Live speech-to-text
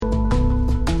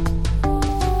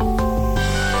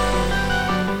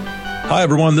Hi,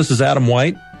 everyone. This is Adam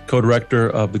White, co-director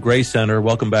of the Gray Center.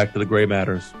 Welcome back to the Gray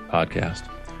Matters podcast.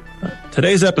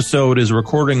 Today's episode is a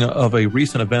recording of a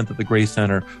recent event that the Gray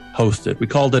Center hosted. We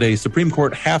called it a Supreme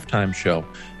Court halftime show.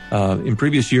 In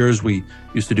previous years, we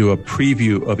used to do a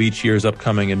preview of each year's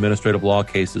upcoming administrative law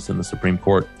cases in the Supreme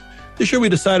Court. This year, we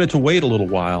decided to wait a little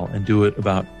while and do it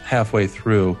about halfway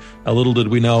through. Little did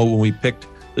we know when we picked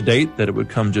the date that it would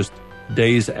come just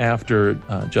days after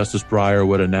Justice Breyer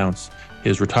would announce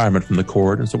his retirement from the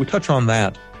court. And so we touch on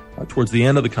that towards the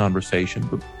end of the conversation.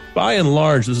 But by and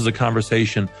large, this is a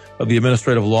conversation of the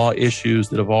administrative law issues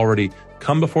that have already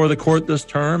come before the court this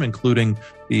term, including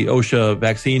the OSHA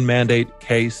vaccine mandate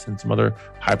case and some other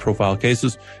high-profile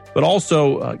cases, but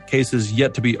also cases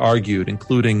yet to be argued,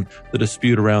 including the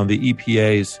dispute around the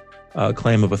EPA's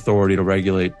claim of authority to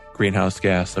regulate greenhouse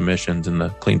gas emissions in the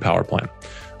Clean Power Plan.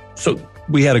 So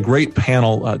we had a great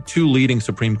panel, two leading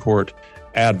Supreme Court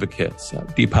advocates,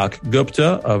 Deepak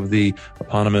Gupta of the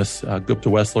eponymous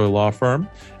Gupta-Wessler law firm,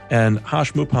 and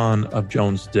Harsh Mupan of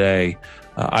Jones Day.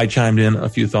 I chimed in a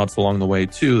few thoughts along the way,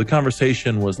 too. The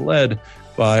conversation was led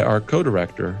by our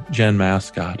co-director, Jen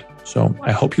Mascott. So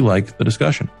I hope you like the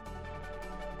discussion.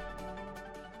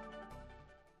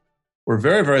 We're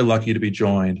very, very lucky to be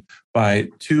joined by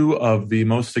two of the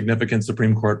most significant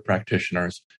Supreme Court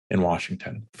practitioners in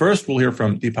Washington. First, we'll hear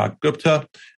from Deepak Gupta.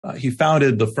 He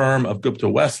founded the firm of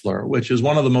Gupta-Wessler, which is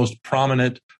one of the most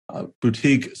prominent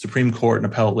boutique Supreme Court and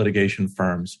appellate litigation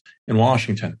firms in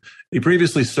Washington. He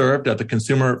previously served at the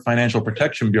Consumer Financial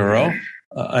Protection Bureau,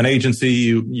 an agency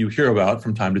you hear about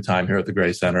from time to time here at the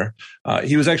Gray Center.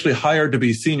 He was actually hired to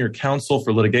be senior counsel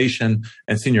for litigation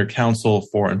and senior counsel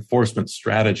for enforcement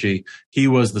strategy. He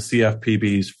was the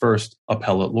CFPB's first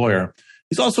appellate lawyer.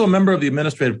 He's also a member of the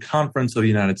Administrative Conference of the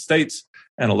United States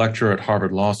and a lecturer at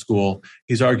Harvard Law School.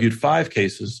 He's argued 5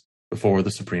 cases before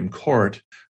the Supreme Court.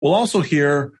 We'll also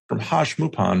hear from Harsh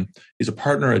Mupan. He's a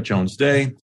partner at Jones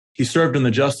Day. He served in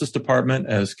the Justice Department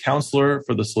as counselor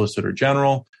for the Solicitor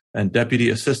General and Deputy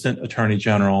Assistant Attorney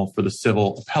General for the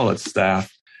Civil Appellate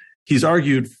Staff. He's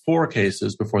argued 4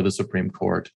 cases before the Supreme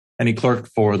Court, and he clerked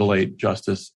for the late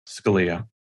Justice Scalia.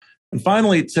 And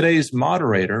finally, today's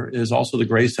moderator is also the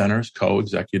Gray Center's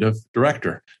co-executive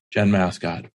director, Jen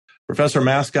Mascott. Professor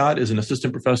Mascott is an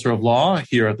assistant professor of law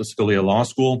here at the Scalia Law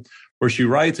School, where she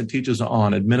writes and teaches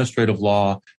on administrative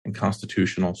law and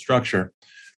constitutional structure.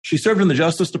 She served in the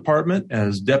Justice Department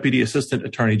as Deputy Assistant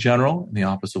Attorney General in the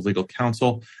Office of Legal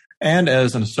Counsel and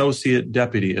as an Associate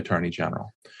Deputy Attorney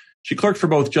General. She clerked for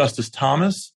both Justice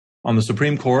Thomas on the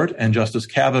Supreme Court and Justice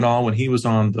Kavanaugh when he was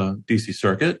on the D.C.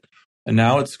 Circuit. And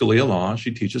now at Scalia Law, she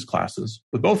teaches classes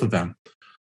with both of them.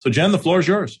 So Jen, the floor is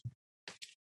yours.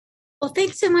 Well,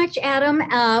 thanks so much, Adam.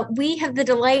 We have the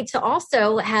delight to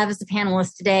also have as a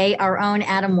panelist today our own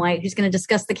Adam White, who's going to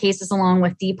discuss the cases along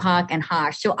with Deepak and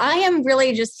Harsh. So I am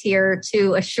really just here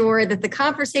to assure that the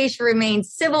conversation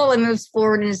remains civil and moves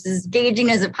forward and is as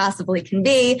engaging as it possibly can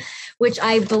be, which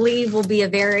I believe will be a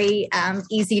very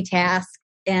easy task.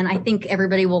 And I think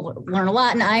everybody will learn a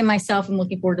lot. And I myself am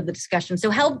looking forward to the discussion.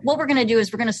 So what we're going to do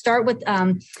is we're going to start with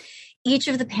each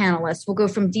of the panelists. We'll go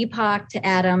from Deepak to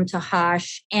Adam to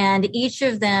Harsh, and each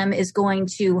of them is going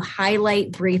to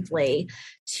highlight briefly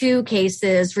 2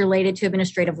 cases related to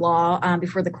administrative law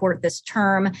before the court this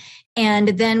term. And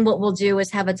then what we'll do is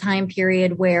have a time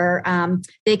period where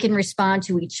they can respond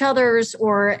to each other's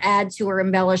or add to or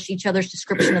embellish each other's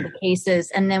description of the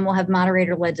cases. And then we'll have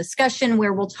moderator-led discussion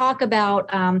where we'll talk about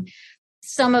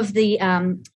some of the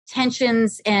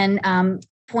tensions and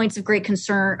points of great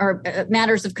concern or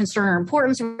matters of concern or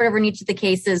importance or whatever in each of the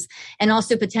cases, and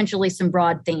also potentially some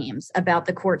broad themes about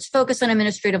the court's focus on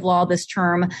administrative law this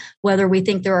term, whether we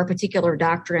think there are particular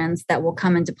doctrines that will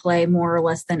come into play more or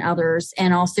less than others,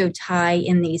 and also tie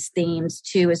in these themes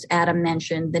to, as Adam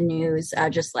mentioned, the news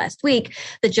just last week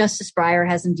that Justice Breyer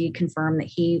has indeed confirmed that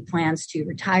he plans to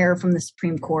retire from the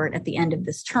Supreme Court at the end of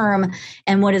this term.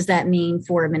 And what does that mean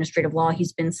for administrative law?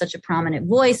 He's been such a prominent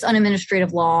voice on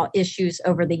administrative law issues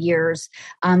over the years.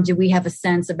 Do we have a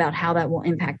sense about how that will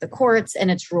impact the courts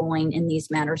and its ruling in these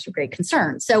matters of great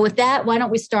concern? So with that, why don't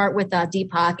we start with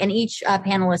Deepak, and each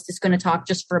panelist is going to talk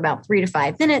just for about 3 to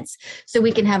 5 minutes so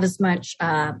we can have as much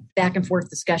back and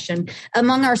forth discussion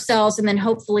among ourselves and then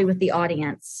hopefully with the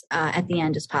audience at the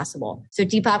end as possible. So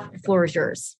Deepak, the floor is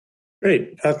yours.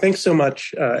 Great. Thanks so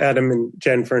much, Adam and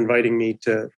Jen, for inviting me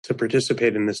to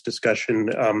participate in this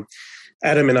discussion.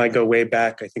 Adam and I go way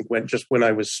back. I think when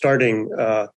I was starting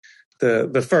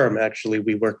the firm, actually,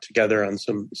 we worked together on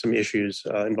some issues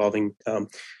involving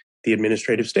the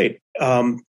administrative state.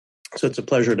 So it's a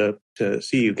pleasure to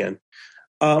see you again.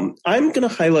 I'm going to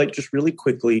highlight just really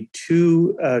quickly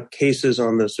two cases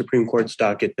on the Supreme Court's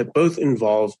docket that both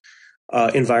involve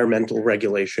environmental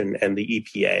regulation and the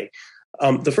EPA.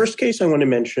 The first case I want to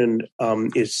mention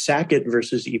is Sackett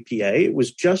versus EPA. It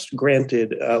was just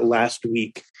granted last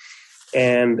week.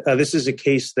 And this is a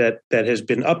case that has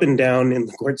been up and down in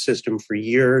the court system for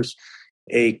years.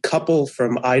 A couple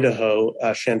from Idaho,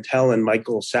 Chantel and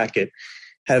Michael Sackett,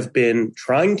 have been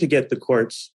trying to get the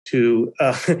courts to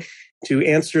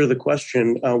answer the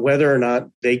question whether or not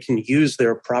they can use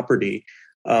their property,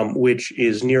 which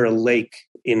is near a lake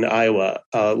in Iowa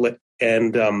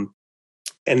and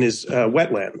is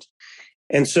wetland.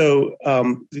 And so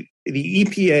the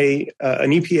EPA,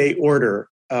 an EPA order,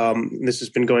 this has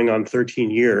been going on 13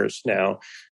 years now,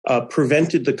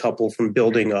 prevented the couple from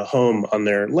building a home on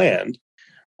their land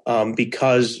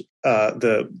because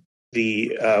the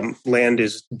land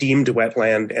is deemed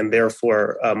wetland, and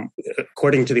therefore,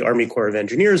 according to the Army Corps of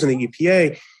Engineers and the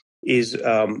EPA,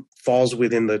 falls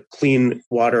within the Clean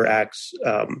Water Act's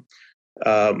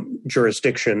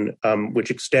jurisdiction,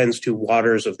 which extends to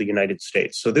waters of the United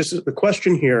States. So this is the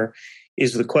question here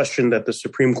is the question that the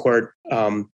Supreme Court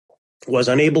was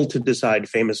unable to decide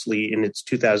famously in its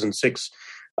 2006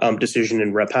 decision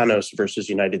in Rapanos versus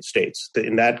United States.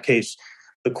 In that case,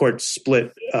 the court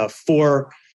split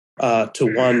 4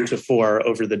 to 1 to 4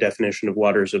 over the definition of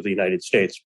waters of the United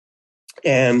States.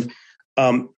 And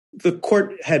the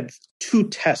court had two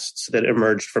tests that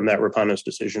emerged from that Rapanos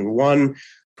decision. One,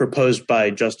 proposed by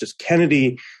Justice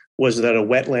Kennedy, was that a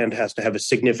wetland has to have a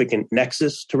significant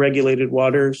nexus to regulated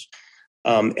waters.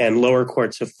 And lower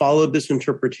courts have followed this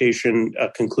interpretation,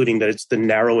 concluding that it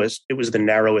was the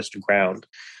narrowest ground.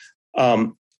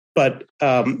 But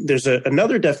there's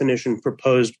another definition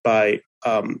proposed by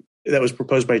that was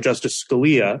proposed by Justice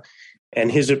Scalia,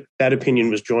 and that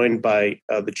opinion was joined by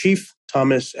the Chief,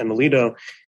 Thomas, and Alito,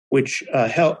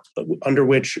 under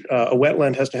which a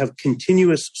wetland has to have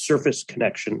continuous surface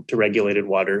connection to regulated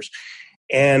waters.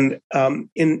 And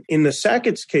in the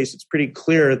Sackett's case, it's pretty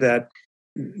clear that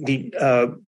the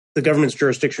government's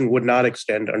jurisdiction would not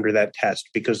extend under that test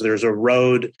because there's a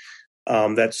road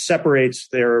that separates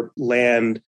their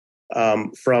land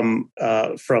from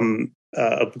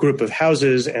a group of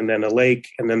houses and then a lake,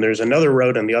 and then there's another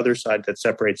road on the other side that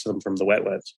separates them from the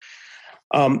wetlands.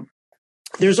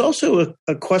 There's also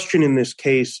a question in this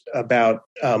case about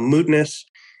mootness.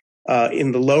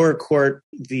 In the lower court,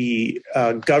 the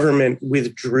government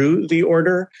withdrew the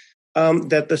order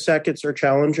that the Sacketts are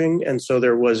challenging, and so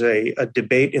there was a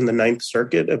debate in the Ninth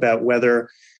Circuit about whether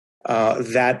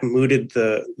that mooted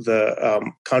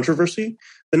the controversy.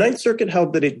 The Ninth Circuit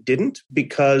held that it didn't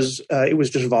because it was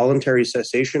just voluntary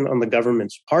cessation on the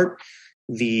government's part.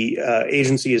 The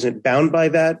agency isn't bound by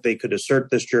that. They could assert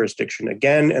this jurisdiction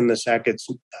again, and the Sacketts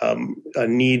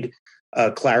need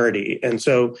clarity. And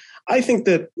so I think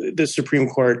that the Supreme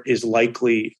Court is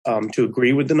likely to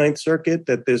agree with the Ninth Circuit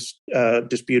that this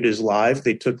dispute is live.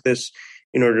 They took this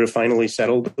in order to finally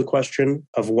settle the question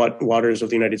of what waters of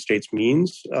the United States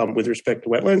means with respect to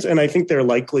wetlands. And I think they're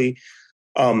likely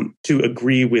to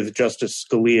agree with Justice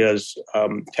Scalia's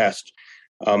test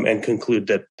and conclude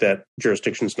that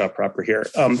jurisdiction is not proper here.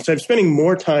 So I'm spending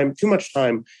too much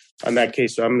time on that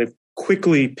case. So I'm going to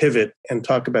quickly pivot and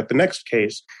talk about the next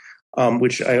case,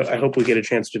 which I hope we get a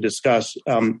chance to discuss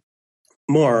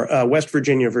more, West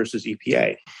Virginia versus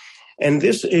EPA. And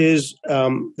this is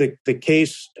the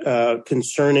case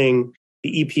concerning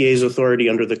the EPA's authority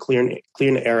under the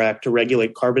Clean Air Act to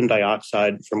regulate carbon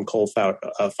dioxide from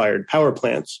coal-fired power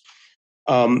plants.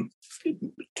 To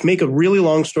make a really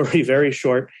long story very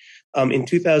short, in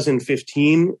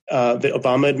 2015, the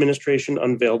Obama administration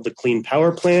unveiled the Clean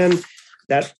Power Plan.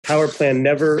 That power plan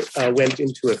never went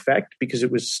into effect because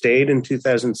it was stayed in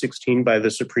 2016 by the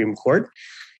Supreme Court.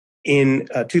 In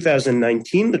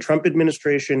 2019, the Trump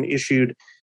administration issued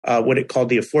what it called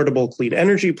the Affordable Clean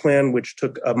Energy Plan, which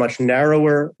took a much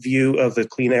narrower view of the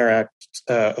Clean Air Act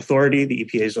authority, the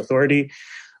EPA's authority.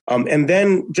 And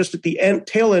then just at the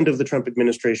tail end of the Trump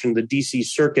administration, the D.C.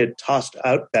 Circuit tossed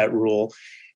out that rule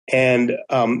and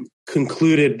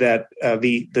concluded that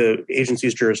the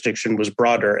agency's jurisdiction was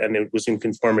broader and it was in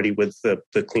conformity with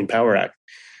the Clean Power Act,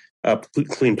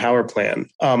 Clean Power Plan.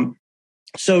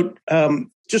 So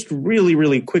just really,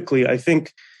 really quickly, I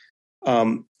think,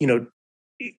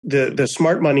 the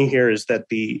smart money here is that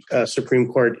the Supreme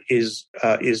Court is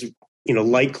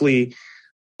likely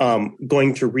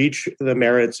going to reach the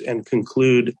merits and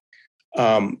conclude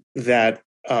that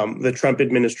the Trump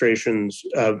administration's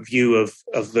view of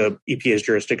the EPA's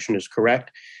jurisdiction is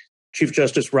correct. Chief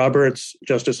Justice Roberts,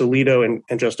 Justice Alito,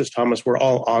 and Justice Thomas were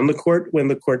all on the court when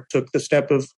the court took the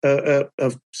step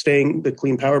of staying the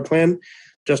Clean Power Plan.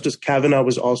 Justice Kavanaugh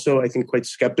was also, I think, quite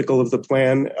skeptical of the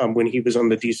plan when he was on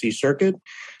the D.C. Circuit.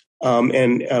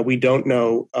 And we don't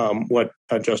know what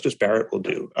Justice Barrett will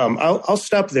do. I'll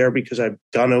stop there because I've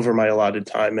gone over my allotted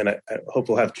time, and I hope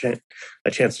we'll have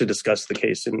a chance to discuss the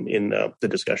case in the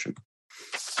discussion.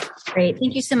 Great.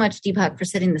 Thank you so much, Deepak, for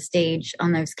setting the stage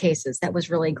on those cases. That was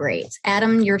really great.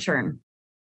 Adam, your turn.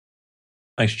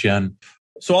 Thanks, Jen.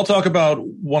 So I'll talk about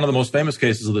one of the most famous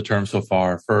cases of the term so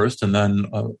far first, and then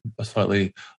a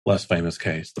slightly less famous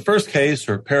case. The first case,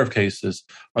 or pair of cases,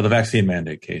 are the vaccine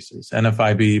mandate cases,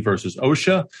 NFIB versus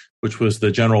OSHA, which was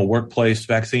the general workplace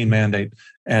vaccine mandate,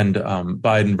 and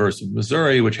Biden versus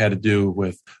Missouri, which had to do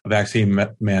with a vaccine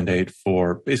mandate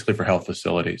for health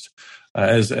facilities.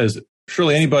 As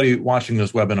surely anybody watching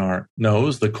this webinar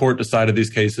knows, the court decided these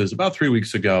cases about 3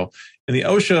 weeks ago. In the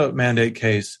OSHA mandate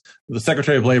case, the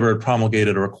Secretary of Labor had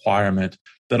promulgated a requirement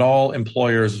that all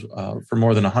employers for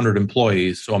more than 100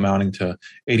 employees, so amounting to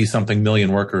 80-something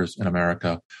million workers in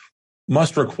America,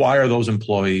 must require those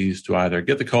employees to either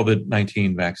get the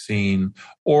COVID-19 vaccine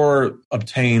or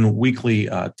obtain weekly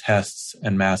tests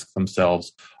and mask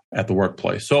themselves at the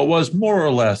workplace. So it was more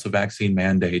or less a vaccine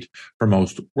mandate for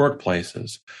most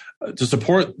workplaces. To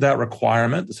support that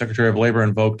requirement, the Secretary of Labor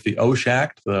invoked the OSHA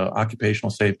Act, the Occupational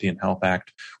Safety and Health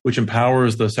Act, which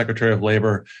empowers the Secretary of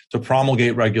Labor to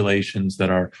promulgate regulations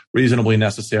that are reasonably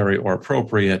necessary or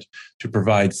appropriate to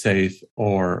provide safe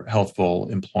or healthful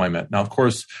employment. Now, of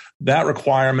course, that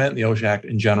requirement, the OSHA Act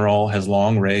in general, has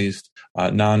long raised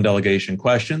non-delegation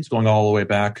questions, going all the way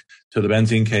back to the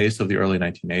benzene case of the early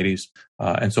 1980s.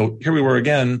 And so here we were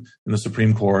again in the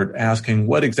Supreme Court asking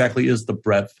what exactly is the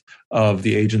breadth of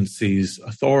the agency's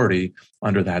authority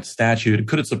under that statute?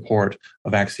 Could it support a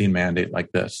vaccine mandate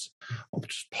like this? I'll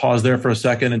just pause there for a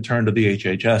second and turn to the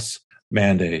HHS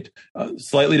mandate.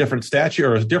 Slightly different statute,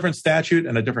 or a different statute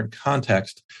and a different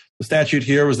context. The statute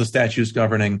here was the statutes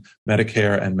governing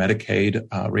Medicare and Medicaid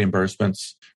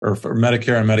reimbursements, or for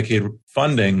Medicare and Medicaid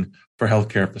funding for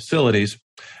healthcare facilities.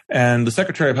 And the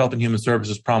Secretary of Health and Human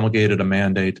Services promulgated a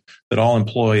mandate that all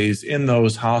employees in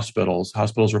those hospitals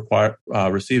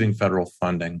receiving federal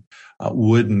funding,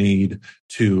 would need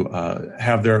to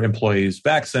have their employees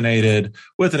vaccinated,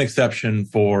 with an exception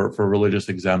for religious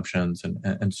exemptions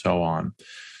and so on.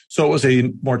 So it was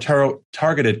a more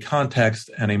targeted context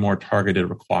and a more targeted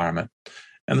requirement.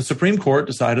 And the Supreme Court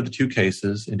decided the two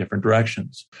cases in different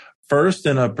directions. First,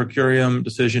 in a per curiam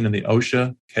decision in the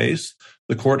OSHA case,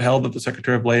 the court held that the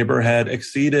Secretary of Labor had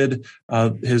exceeded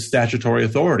his statutory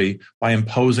authority by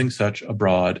imposing such a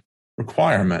broad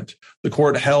requirement. The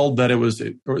court held that it was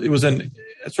in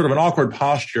sort of an awkward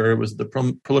posture. It was the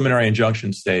preliminary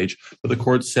injunction stage, but the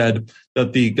court said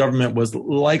that the government was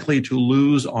likely to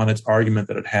lose on its argument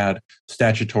that it had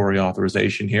statutory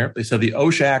authorization here. They said the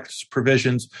OSHA Act's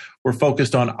provisions were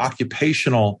focused on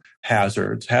occupational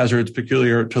hazards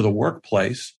peculiar to the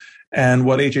workplace. And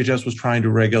what HHS was trying to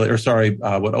regulate,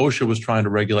 what OSHA was trying to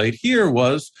regulate here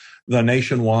was the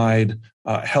nationwide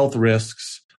health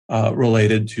risks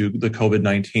related to the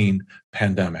COVID-19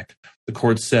 pandemic. The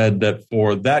court said that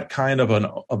for that kind of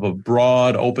a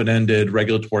broad, open-ended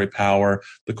regulatory power,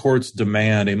 the courts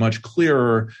demand a much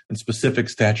clearer and specific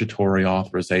statutory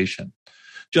authorization.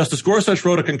 Justice Gorsuch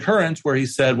wrote a concurrence where he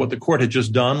said what the court had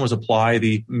just done was apply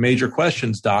the major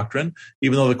questions doctrine,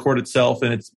 even though the court itself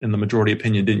in the majority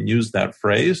opinion didn't use that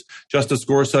phrase. Justice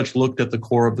Gorsuch looked at the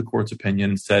core of the court's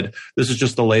opinion and said, this is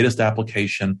just the latest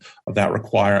application of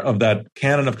that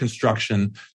canon of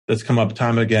construction that's come up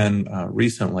time and again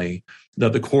recently,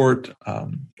 that the court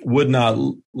would not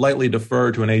lightly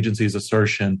defer to an agency's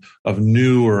assertion of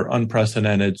new or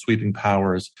unprecedented sweeping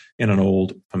powers in an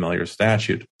old familiar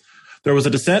statute. There was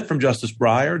a dissent from Justice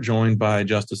Breyer, joined by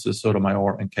Justices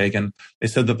Sotomayor and Kagan. They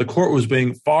said that the court was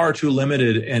being far too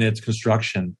limited in its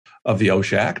construction of the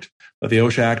OSHA Act, that the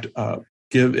OSHA Act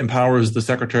empowers the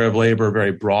Secretary of Labor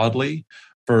very broadly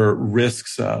for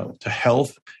risks to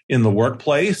health in the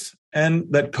workplace, and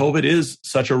that COVID is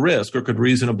such a risk, or could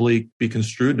reasonably be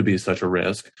construed to be such a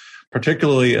risk,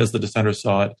 particularly as the dissenters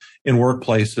saw it in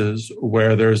workplaces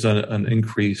where there's an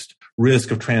increased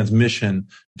risk of transmission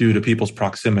due to people's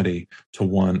proximity to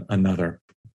one another.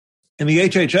 In the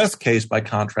HHS case, by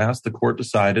contrast, the court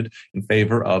decided in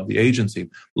favor of the agency.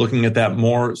 Looking at that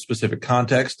more specific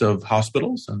context of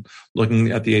hospitals and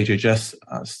looking at the HHS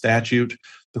statute,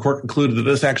 the court concluded that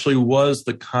this actually was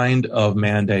the kind of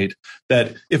mandate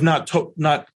that, if not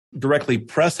directly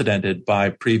precedented by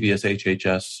previous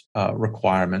HHS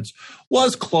requirements,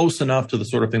 was close enough to the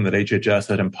sort of thing that HHS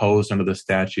had imposed under the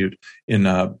statute in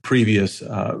previous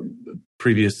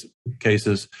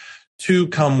cases to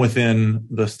come within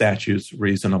the statute's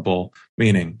reasonable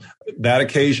meaning. That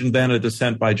occasioned then a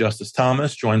dissent by Justice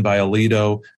Thomas, joined by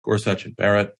Alito, Gorsuch, and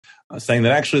Barrett, saying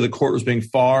that actually the court was being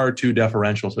far too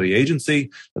deferential to the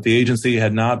agency, that the agency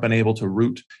had not been able to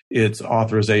root its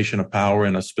authorization of power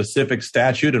in a specific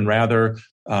statute, and rather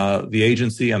the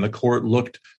agency and the court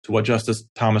looked to what Justice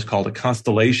Thomas called a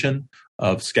constellation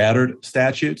of scattered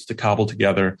statutes to cobble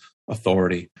together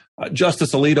authority.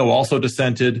 Justice Alito also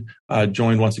dissented,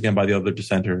 joined once again by the other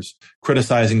dissenters,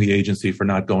 criticizing the agency for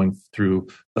not going through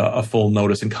a full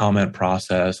notice and comment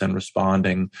process and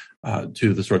responding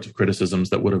to the sorts of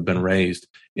criticisms that would have been raised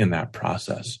in that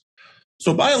process.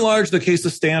 So by and large, the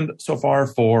cases stand so far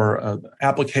for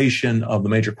application of the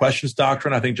major questions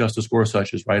doctrine. I think Justice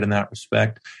Gorsuch is right in that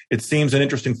respect. It seems an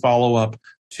interesting follow-up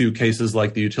to cases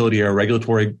like the Utility Air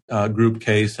Regulatory Group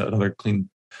case, another clean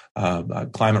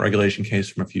climate regulation case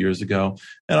from a few years ago,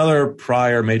 and other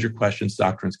prior major questions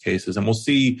doctrines cases. And we'll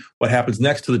see what happens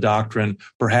next to the doctrine,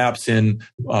 perhaps in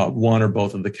one or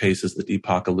both of the cases that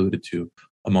Deepak alluded to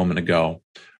a moment ago.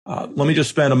 Let me just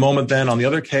spend a moment then on the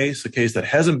other case, a case that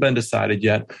hasn't been decided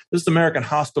yet. This is American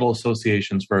Hospital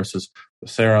Associations versus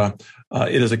Becerra.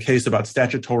 It is a case about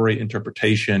statutory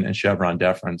interpretation and Chevron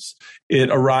deference. It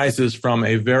arises from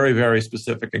a very, very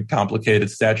specific and complicated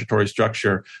statutory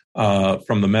structure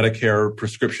from the Medicare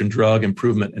Prescription Drug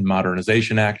Improvement and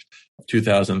Modernization Act of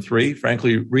 2003.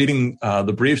 Frankly, reading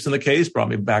the briefs in the case brought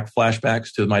me back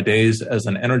flashbacks to my days as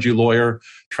an energy lawyer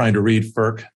trying to read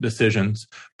FERC decisions.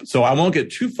 So I won't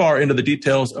get too far into the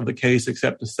details of the case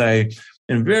except to say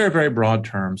in very, very broad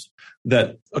terms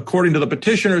that according to the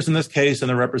petitioners in this case, and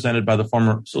they're represented by the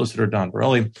former solicitor Don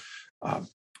Borelli,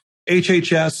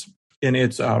 HHS in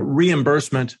its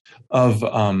reimbursement of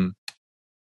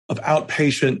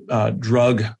outpatient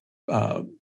drug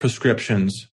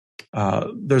prescriptions,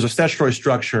 there's a statutory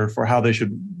structure for how they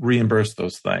should reimburse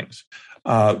those things.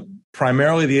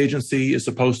 Primarily, the agency is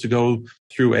supposed to go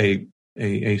through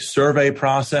a survey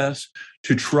process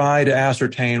to try to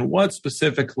ascertain what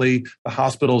specifically the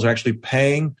hospitals are actually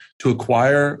paying to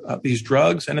acquire these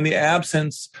drugs. And in the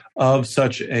absence of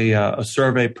such a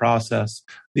survey process,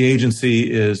 the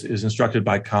agency is instructed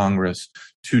by Congress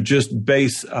to just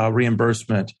base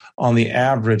reimbursement on the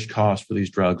average cost for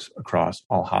these drugs across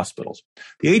all hospitals.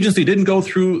 The agency didn't go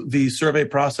through the survey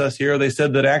process here. They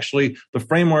said that actually the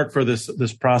framework for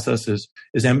this process is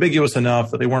ambiguous enough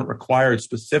that they weren't required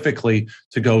specifically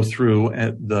to go through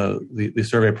the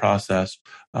survey process,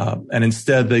 and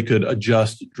instead they could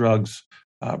adjust drugs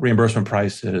reimbursement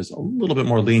prices a little bit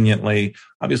more leniently.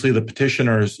 Obviously, the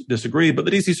petitioners disagreed, but the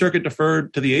D.C. Circuit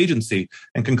deferred to the agency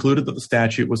and concluded that the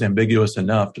statute was ambiguous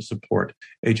enough to support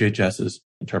HHS's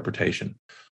interpretation.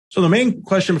 So the main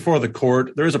question before the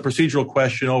court, there is a procedural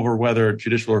question over whether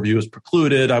judicial review is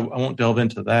precluded. I won't delve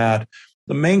into that.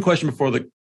 The main question before the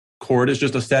court is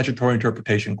just a statutory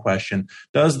interpretation question.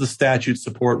 Does the statute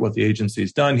support what the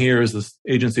agency's done here? Is the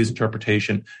agency's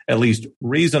interpretation at least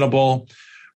reasonable?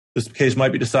 This case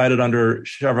might be decided under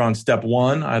Chevron Step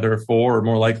 1, either for or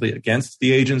more likely against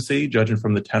the agency, judging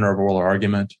from the tenor of oral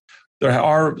argument. There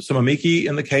are some amici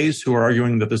in the case who are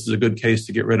arguing that this is a good case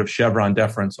to get rid of Chevron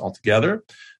deference altogether.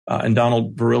 And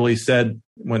Donald Verrilli said,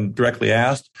 when directly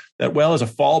asked, that, well, as a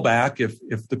fallback,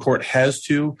 if the court has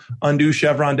to undo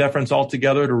Chevron deference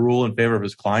altogether to rule in favor of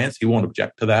his clients, he won't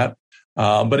object to that.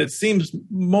 But it seems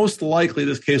most likely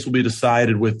this case will be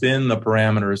decided within the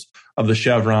parameters of the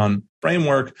Chevron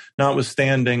framework,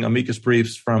 notwithstanding amicus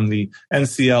briefs from the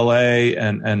NCLA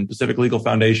and Pacific Legal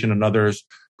Foundation and others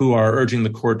who are urging the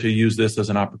court to use this as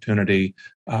an opportunity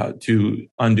to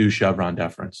undo Chevron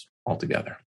deference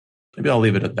altogether. Maybe I'll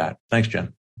leave it at that. Thanks,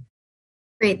 Jen.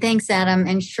 Great. Thanks, Adam.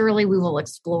 And surely we will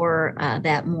explore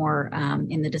that more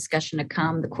in the discussion to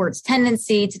come, the court's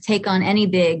tendency to take on any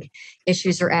big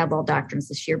issues or ad law doctrines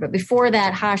this year. But before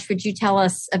that, Hash, would you tell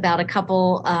us about a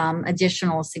couple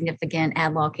additional significant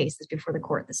ad law cases before the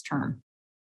court this term?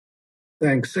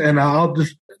 Thanks. And I'll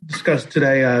just discuss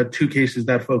today two cases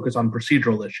that focus on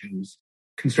procedural issues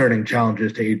concerning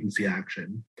challenges to agency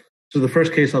action. So the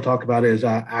first case I'll talk about is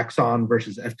Axon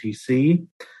versus FTC.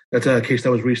 That's a case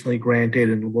that was recently granted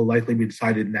and will likely be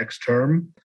decided next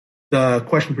term. The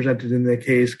question presented in the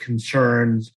case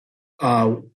concerns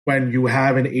when you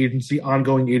have an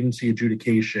ongoing agency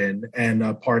adjudication and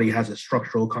a party has a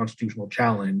structural constitutional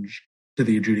challenge to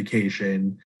the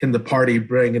adjudication, can the party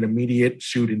bring an immediate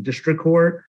suit in district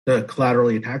court, to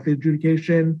collaterally attack the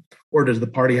adjudication, or does the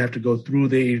party have to go through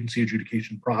the agency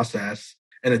adjudication process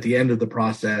and at the end of the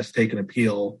process take an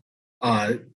appeal?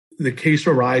 The case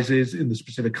arises in the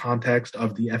specific context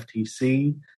of the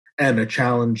FTC and a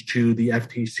challenge to the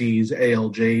FTC's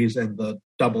ALJs and the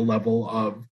double level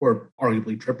of, or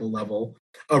arguably triple level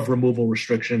of removal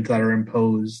restrictions that are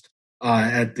imposed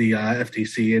at the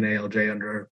FTC and ALJ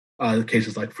under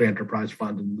cases like Free Enterprise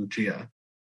Fund and Lucia.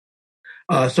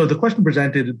 So the question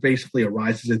presented basically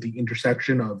arises at the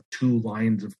intersection of two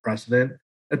lines of precedent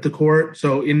at the court.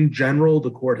 So in general, the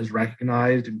court has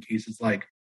recognized in cases like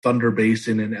Thunder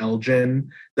Basin and Elgin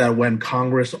that when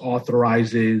Congress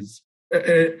authorizes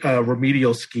a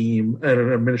remedial scheme,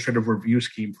 an administrative review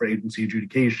scheme for agency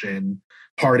adjudication,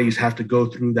 parties have to go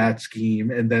through that scheme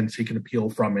and then seek an appeal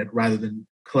from it rather than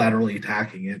collaterally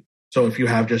attacking it. So if you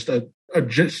have just a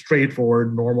just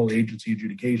straightforward normal agency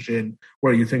adjudication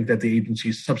where you think that the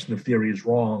agency's substantive theory is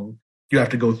wrong, you have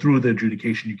to go through the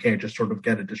adjudication. You can't just sort of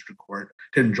get a district court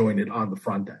to enjoin it on the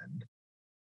front end.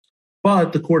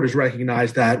 But the court has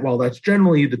recognized that while that's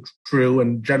generally true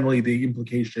and generally the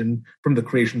implication from the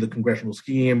creation of the congressional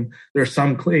scheme, there are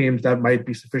some claims that might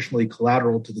be sufficiently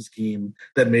collateral to the scheme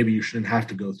that maybe you shouldn't have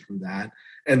to go through that.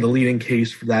 And the leading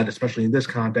case for that, especially in this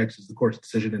context, is the court's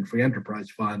decision in Free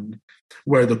Enterprise Fund,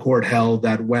 where the court held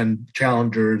that when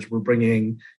challengers were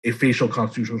bringing a facial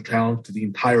constitutional challenge to the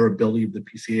entire ability of the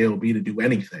PCAOB to do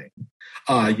anything,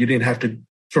 you didn't have to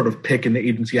sort of pick an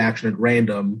agency action at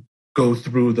random, go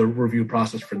through the review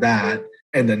process for that,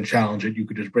 and then challenge it. You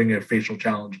could just bring a facial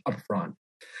challenge up front.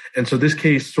 And so this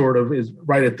case sort of is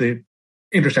right at the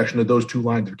intersection of those two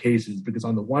lines of cases, because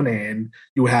on the one hand,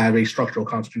 you have a structural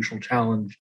constitutional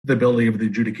challenge, the ability of the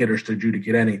adjudicators to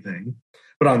adjudicate anything.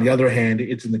 But on the other hand,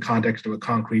 it's in the context of a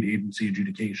concrete agency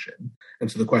adjudication.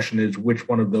 And so the question is, which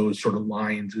one of those sort of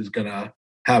lines is going to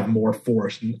have more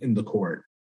force in the court?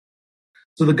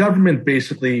 So the government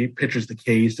basically pitches the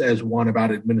case as one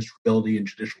about administrability and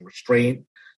judicial restraint.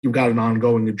 You've got an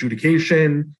ongoing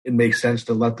adjudication. It makes sense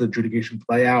to let the adjudication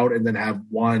play out and then have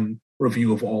one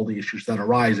review of all the issues that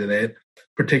arise in it,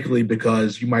 particularly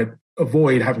because you might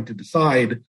avoid having to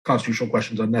decide constitutional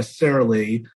questions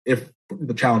unnecessarily if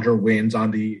the challenger wins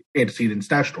on the antecedent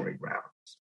statutory grounds.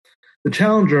 The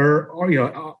challenger,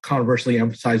 conversely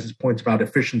emphasizes points about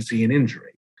efficiency and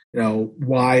injury.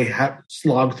 Why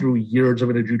slog through years of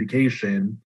an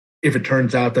adjudication if it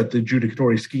turns out that the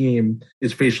adjudicatory scheme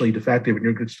is facially defective and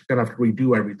you're just going to have to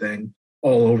redo everything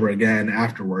all over again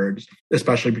afterwards,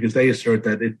 especially because they assert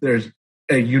that there's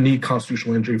a unique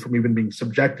constitutional injury from even being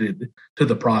subjected to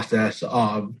the process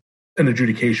of an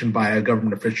adjudication by a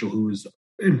government official who's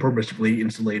impermissibly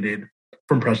insulated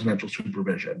from presidential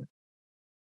supervision.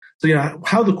 So,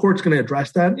 how the court's going to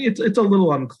address that, it's a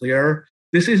little unclear.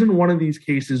 This isn't one of these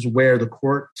cases where the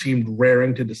court seemed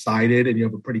raring to decide it and you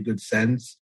have a pretty good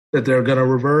sense that they're going to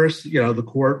reverse. The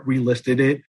court relisted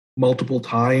it multiple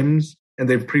times and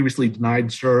they've previously denied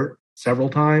cert several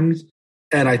times.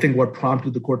 And I think what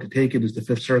prompted the court to take it is the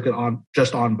Fifth Circuit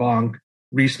en banc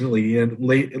recently, and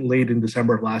late in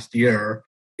December of last year,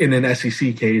 in an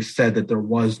SEC case, said that there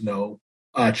was no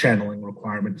channeling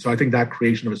requirement. So I think that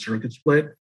creation of a circuit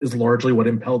split is largely what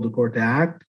impelled the court to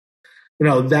act.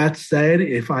 That said,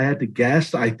 if I had to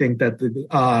guess, I think that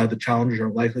the challengers are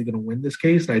likely going to win this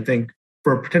case. And I think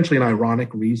for potentially an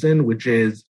ironic reason, which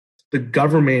is the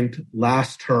government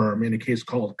last term in a case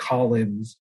called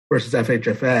Collins versus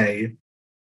FHFA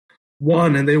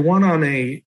won, and they won on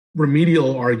a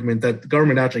remedial argument that the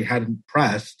government actually hadn't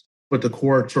pressed, but the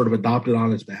court sort of adopted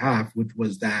on its behalf, which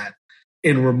was that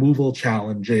in removal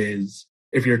challenges,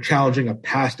 if you're challenging a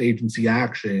past agency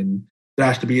action, there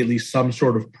has to be at least some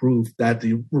sort of proof that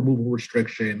the removal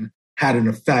restriction had an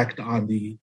effect on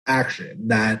the action,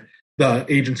 that the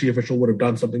agency official would have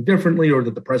done something differently or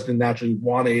that the president actually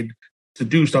wanted to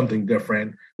do something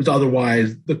different, because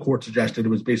otherwise the court suggested it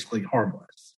was basically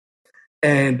harmless.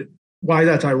 And why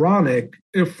that's ironic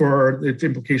for its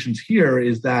implications here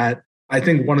is that I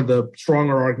think one of the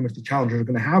stronger arguments the challengers are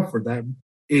going to have for them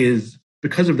is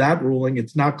because of that ruling,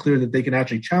 it's not clear that they can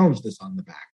actually challenge this on the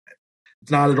back end.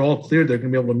 It's not at all clear they're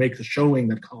going to be able to make the showing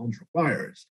that Collins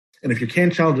requires. And if you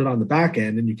can't challenge it on the back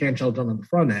end and you can't challenge it on the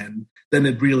front end, then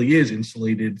it really is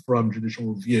insulated from judicial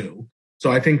review.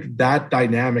 So I think that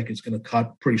dynamic is going to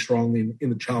cut pretty strongly in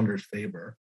the challenger's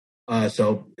favor.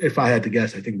 So if I had to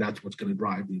guess, I think that's what's going to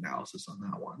drive the analysis on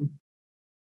that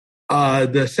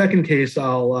one. The second case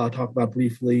I'll talk about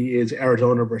briefly is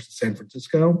Arizona versus San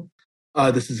Francisco.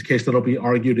 This is a case that will be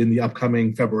argued in the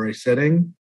upcoming February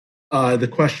sitting. The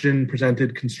question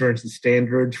presented concerns the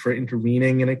standards for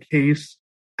intervening in a case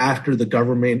after the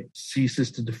government ceases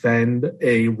to defend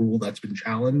a rule that's been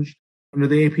challenged under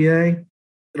the APA.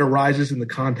 It arises in the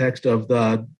context of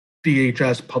the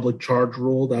DHS public charge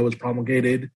rule that was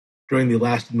promulgated during the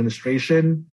last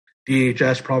administration.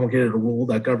 DHS promulgated a rule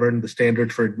that governed the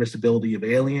standards for admissibility of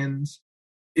aliens.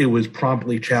 It was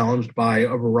promptly challenged by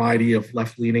a variety of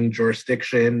left-leaning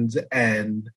jurisdictions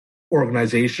and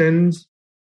organizations,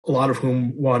 a lot of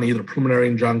whom won either preliminary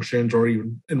injunctions or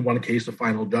even, in one case, a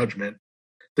final judgment.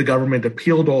 The government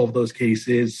appealed all of those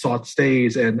cases, sought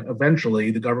stays, and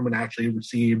eventually the government actually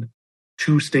received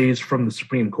 2 stays from the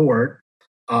Supreme Court,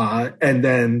 and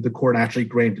then the court actually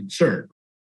granted cert.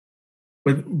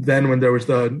 But then when there was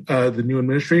the new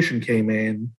administration came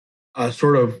in,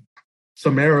 sort of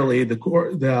summarily,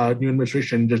 the new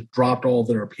administration just dropped all of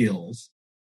their appeals.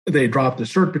 They dropped the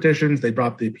cert petitions, they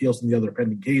dropped the appeals in the other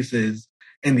pending cases,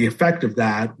 and the effect of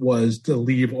that was to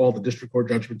leave all the district court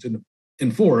judgments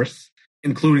in force,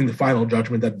 including the final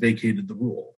judgment that vacated the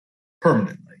rule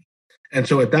permanently. And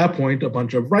so at that point, a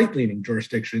bunch of right-leaning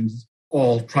jurisdictions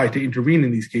all tried to intervene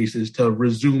in these cases to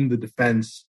resume the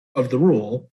defense of the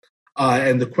rule.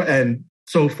 And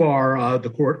so far,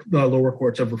 the lower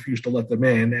courts have refused to let them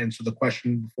in. And so the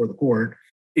question before the court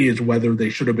is whether they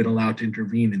should have been allowed to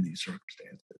intervene in these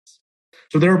circumstances.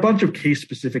 So there are a bunch of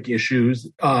case-specific issues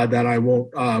that I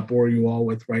won't bore you all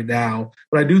with right now.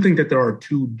 But I do think that there are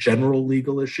 2 general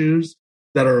legal issues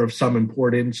that are of some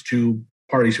importance to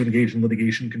parties who engage in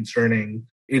litigation concerning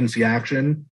agency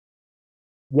action.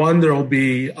 One,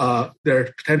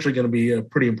 there's potentially going to be a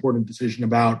pretty important decision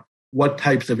about what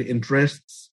types of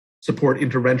interests support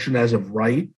intervention as of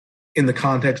right in the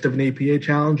context of an APA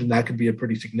challenge, and that could be a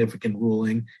pretty significant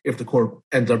ruling if the court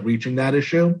ends up reaching that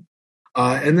issue.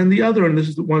 And then the other, and this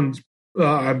is the one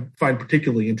I find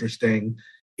particularly interesting,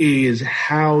 is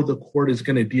how the court is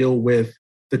going to deal with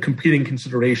the competing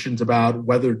considerations about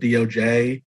whether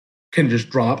DOJ can just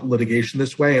drop litigation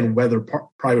this way and whether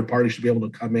private parties should be able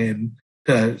to come in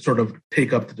to sort of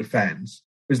take up the defense.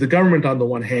 Because the government, on the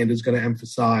one hand, is going to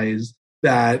emphasize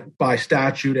that by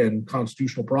statute and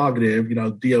constitutional prerogative,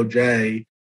 DOJ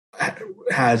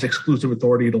has exclusive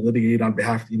authority to litigate on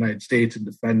behalf of the United States in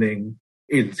defending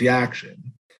agency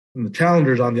action. And the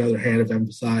challengers, on the other hand, have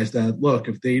emphasized that, look,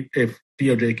 if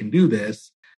DOJ can do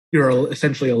this, you're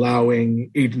essentially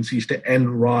allowing agencies to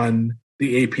end run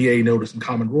the APA notice and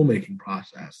comment rulemaking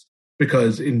process.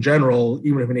 Because in general,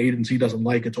 even if an agency doesn't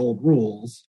like its old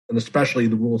rules, and especially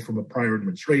the rules from a prior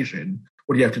administration,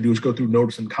 what you have to do is go through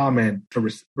notice and comment to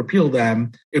repeal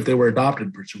them if they were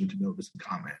adopted pursuant to notice and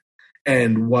comment.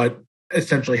 And what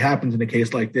essentially happens in a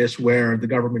case like this, where the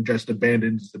government just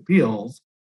abandons its appeals,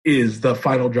 is the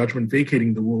final judgment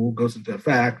vacating the rule goes into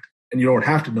effect, and you don't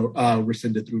have to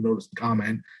rescind it through notice and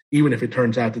comment, even if it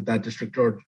turns out that district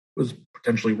judge was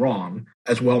potentially wrong,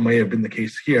 as well may have been the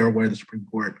case here, where the Supreme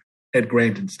Court had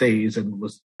granted stays and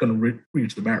was going to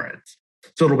reach the merits.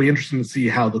 So it'll be interesting to see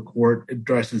how the court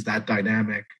addresses that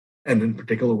dynamic, and in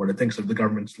particular what it thinks of the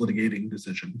government's litigating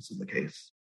decisions in the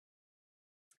case.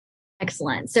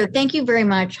 Excellent. So thank you very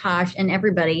much, Harsh, and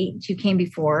everybody who came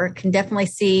before. Can definitely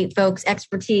see folks'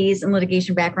 expertise and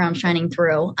litigation background shining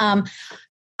through.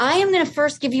 I am going to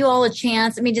first give you all a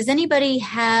chance. Does anybody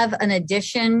have an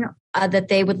addition that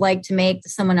they would like to make to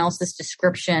someone else's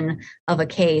description of a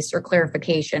case or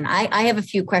clarification? I have a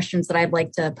few questions that I'd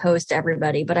like to pose to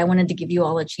everybody, but I wanted to give you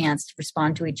all a chance to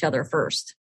respond to each other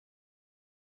first.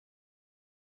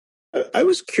 I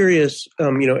was curious,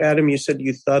 Adam, you said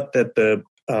you thought that the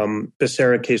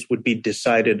Becerra case would be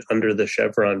decided under the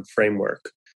Chevron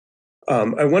framework.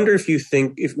 I wonder if you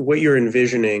think if what you're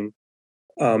envisioning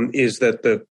is that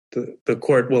the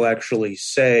court will actually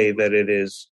say that it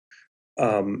is,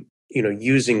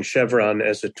 using Chevron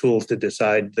as a tool to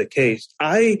decide the case.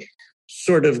 I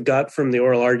sort of got from the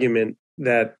oral argument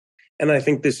that, and I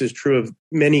think this is true of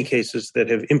many cases that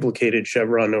have implicated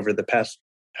Chevron over the past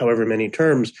however many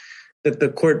terms, that the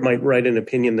court might write an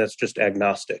opinion that's just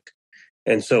agnostic.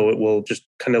 And so it will just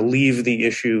kind of leave the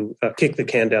issue, kick the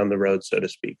can down the road, so to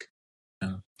speak.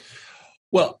 Yeah.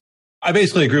 Well, I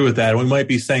basically agree with that. We might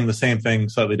be saying the same thing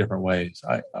slightly different ways.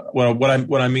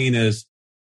 What I mean is,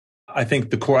 I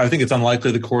think it's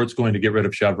unlikely the court's going to get rid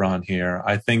of Chevron here.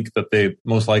 I think that the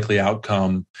most likely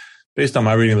outcome, based on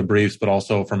my reading of the briefs, but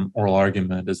also from oral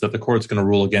argument, is that the court's going to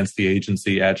rule against the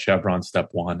agency at Chevron step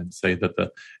 1 and say that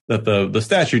the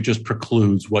statute just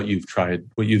precludes what you,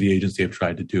 the agency, have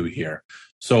tried to do here.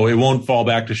 So it won't fall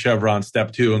back to Chevron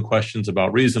step 2 and questions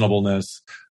about reasonableness,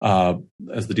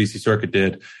 as the DC Circuit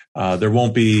did. There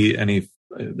won't be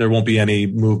any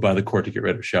move by the court to get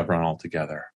rid of Chevron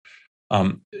altogether.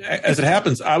 As it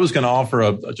happens, I was going to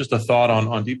offer just a thought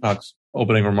on Deepak's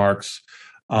opening remarks.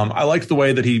 I liked the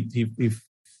way that he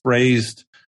phrased,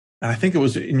 and I think it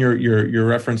was in your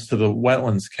reference to the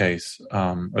wetlands case,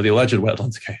 or the alleged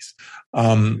wetlands case,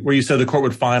 where you said the court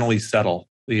would finally settle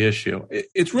the issue.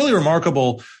 It's really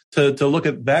remarkable to look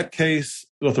at that case,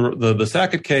 with the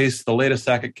Sackett case, the latest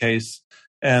Sackett case,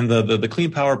 and the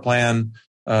Clean Power Plan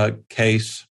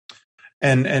case,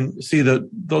 and see that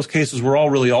those cases were all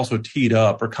really also teed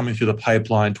up or coming through the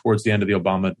pipeline towards the end of the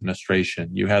Obama administration.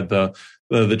 You had the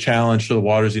challenge to the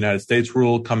Waters of the United States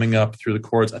rule coming up through the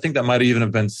courts. I think that might even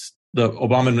have been the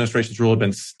Obama administration's rule had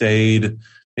been stayed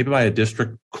maybe by a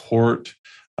district court.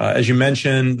 As you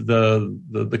mentioned,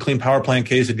 the Clean Power Plan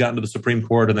case had gotten to the Supreme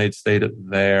Court and they'd stayed it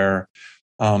there.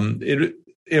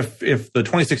 If the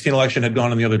 2016 election had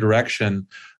gone in the other direction,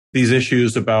 these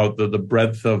issues about the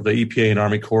breadth of the EPA and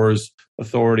Army Corps'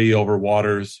 authority over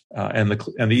waters and the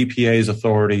EPA's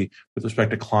authority with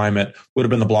respect to climate would have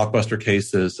been the blockbuster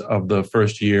cases of the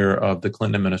first year of the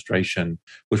Clinton administration,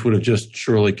 which would have just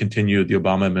surely continued the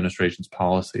Obama administration's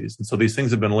policies. And so these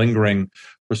things have been lingering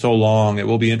for so long. It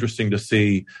will be interesting to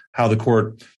see how the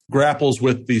court grapples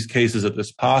with these cases at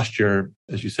this posture.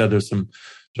 As you said, there's some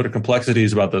sort of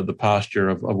complexities about the posture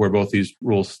of where both these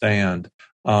rules stand.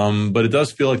 But it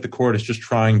does feel like the court is just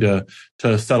trying to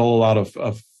settle a lot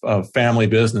of family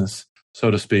business, so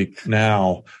to speak,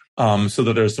 now, so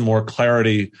that there's some more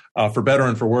clarity, for better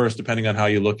and for worse, depending on how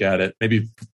you look at it. Maybe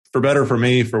for better for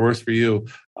me, for worse for you,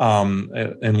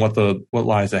 and what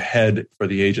lies ahead for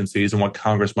the agencies and what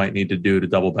Congress might need to do to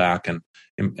double back and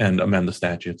amend the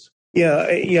statutes. Yeah.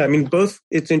 I mean,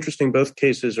 it's interesting. Both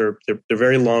cases they're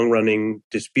very long running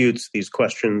disputes. These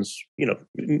questions,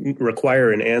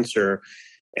 require an answer.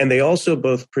 And they also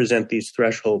both present these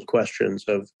threshold questions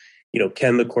of,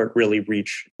 can the court really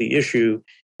reach the issue?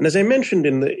 And as I mentioned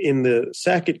in the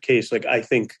Sackett case, I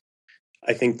think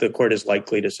the court is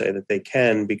likely to say that they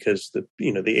can, because the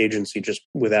agency just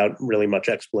without really much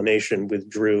explanation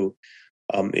withdrew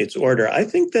its order. I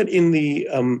think that in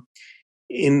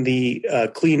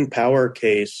the Clean Power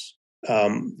case,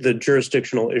 the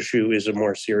jurisdictional issue is a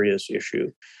more serious issue.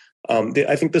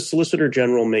 I think the Solicitor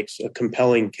General makes a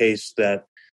compelling case that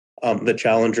the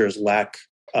challengers lack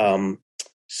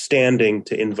standing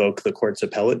to invoke the court's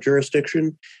appellate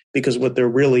jurisdiction, because what they're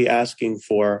really asking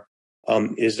for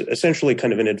is essentially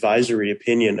kind of an advisory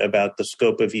opinion about the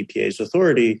scope of EPA's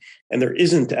authority, and there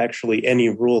isn't actually any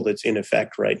rule that's in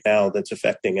effect right now that's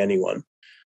affecting anyone.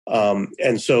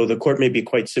 And so the court may be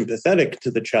quite sympathetic to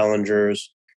the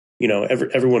challengers.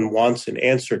 Everyone wants an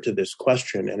answer to this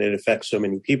question, and it affects so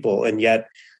many people, and yet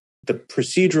the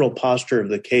procedural posture of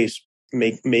the case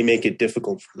may make it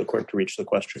difficult for the court to reach the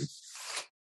question.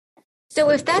 So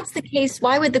if that's the case,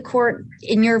 why would the court,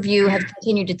 in your view, have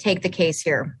continued to take the case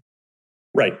here?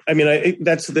 Right. I mean,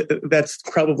 that's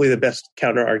probably the best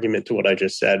counter argument to what I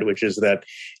just said, which is that,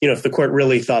 if the court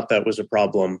really thought that was a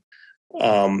problem,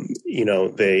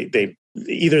 they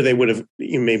would have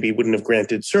maybe wouldn't have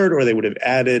granted cert, or they would have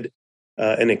added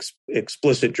an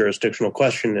explicit jurisdictional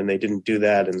question, and they didn't do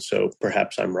that. And so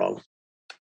perhaps I'm wrong.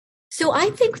 So I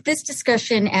think this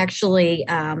discussion actually,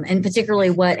 and particularly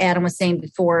what Adam was saying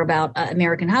before about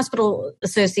American Hospital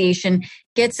Association,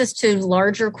 gets us to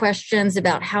larger questions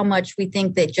about how much we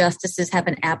think that justices have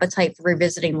an appetite for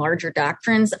revisiting larger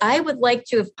doctrines. I would like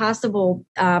to, if possible,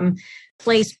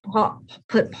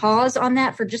 put pause on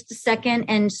that for just a second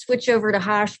and switch over to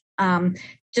Hash,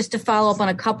 just to follow up on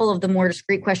a couple of the more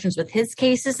discrete questions with his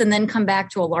cases, and then come back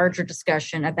to a larger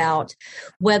discussion about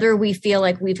whether we feel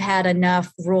like we've had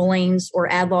enough rulings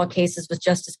or ad law cases with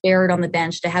Justice Barrett on the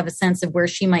bench to have a sense of where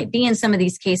she might be in some of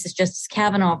these cases. Justice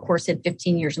Kavanaugh, of course, had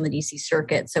 15 years in the D.C.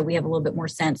 Circuit, so we have a little bit more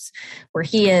sense where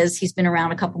he is. He's been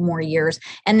around a couple more years.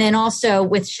 And then also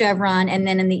with Chevron, and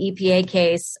then in the EPA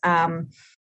case,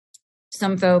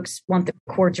 some folks want the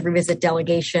court to revisit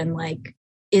delegation.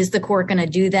 Is the court going to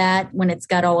do that when it's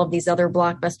got all of these other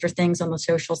blockbuster things on the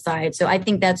social side? So I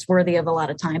think that's worthy of a lot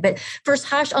of time. But first,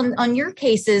 Hash, on your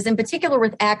cases, in particular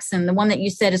with Axon, the one that you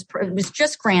said was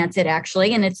just granted,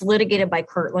 actually, and it's litigated by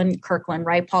Kirkland,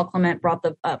 right? Paul Clement brought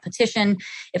the petition,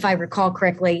 if I recall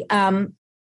correctly.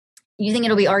 You think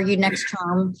it'll be argued next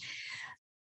term?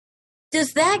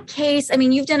 Does that case, I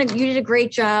mean, you did a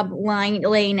great job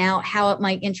laying out how it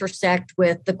might intersect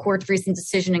with the court's recent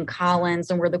decision in Collins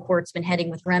and where the court's been heading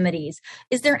with remedies.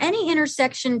 Is there any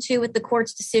intersection too with the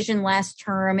court's decision last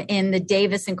term in the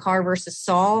Davis and Carr versus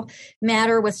Saul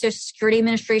matter with Social Security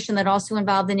Administration that also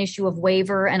involved an issue of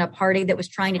waiver and a party that was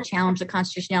trying to challenge the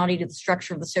constitutionality to the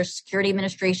structure of the Social Security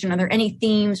Administration? Are there any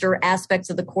themes or aspects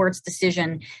of the court's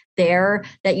decision there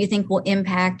that you think will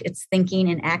impact its thinking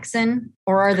in Axon?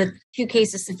 Or are the two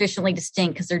cases sufficiently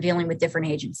distinct because they're dealing with different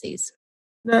agencies?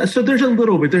 So there's a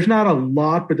little bit. There's not a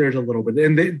lot, but there's a little bit.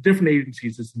 And the different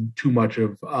agencies isn't too much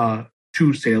of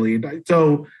too salient.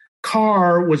 So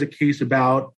Carr was a case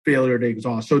about failure to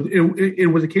exhaust. So it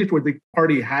was a case where the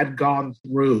party had gone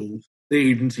through the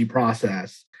agency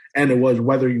process, and it was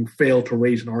whether you fail to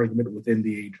raise an argument within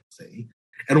the agency.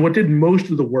 And what did most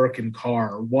of the work in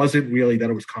Carr wasn't really that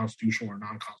it was constitutional or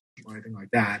non-constitutional or anything like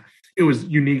that. It was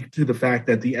unique to the fact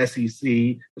that the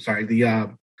the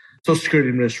Social Security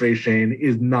Administration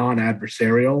is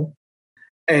non-adversarial.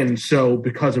 And so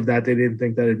because of that, they didn't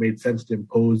think that it made sense to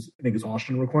impose an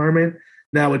exhaustion requirement.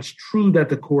 Now, it's true that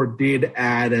the court did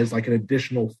add as like an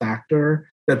additional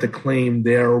factor that the claim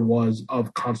there was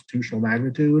of constitutional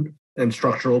magnitude and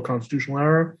structural constitutional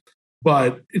error.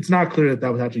 But it's not clear that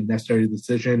that was actually necessary to the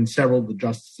decision. Several of the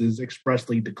justices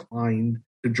expressly declined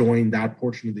to join that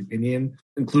portion of the opinion,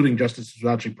 including justices who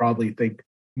actually probably think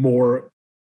more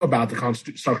about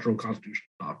the structural constitutional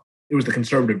stuff. It was the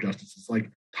conservative justices like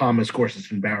Thomas,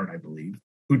 Gorsuch, and Barrett, I believe,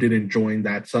 who didn't join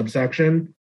that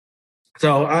subsection.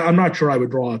 So I'm not sure I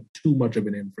would draw too much of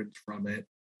an inference from it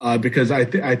because I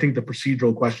think the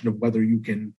procedural question of whether you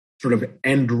can sort of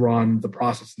end run the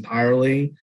process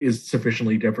entirely is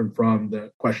sufficiently different from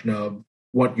the question of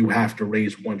what you have to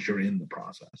raise once you're in the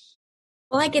process.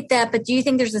 Well, I get that, but do you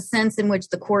think there's a sense in which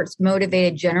the court's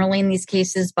motivated generally in these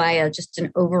cases by just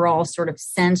an overall sort of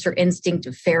sense or instinct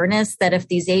of fairness that if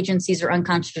these agencies are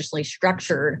unconstitutionally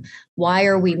structured, why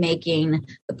are we making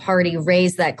the party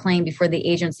raise that claim before the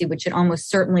agency, which it almost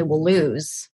certainly will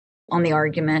lose on the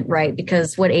argument, right?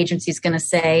 Because what agency is going to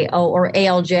say, or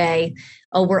ALJ,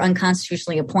 we're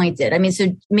unconstitutionally appointed. I mean,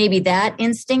 so maybe that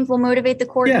instinct will motivate the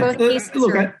court in both cases?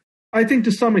 Look, I think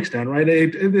to some extent, right?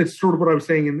 It's sort of what I was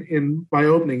saying in my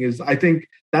opening is I think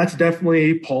that's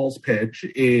definitely Paul's pitch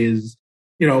is,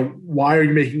 why are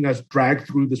you making us drag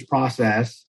through this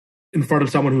process in front of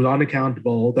someone who's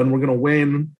unaccountable? Then we're going to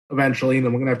win eventually, and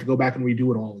then we're going to have to go back and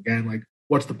redo it all again. Like,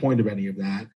 what's the point of any of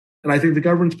that? And I think the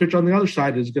government's pitch on the other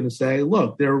side is going to say,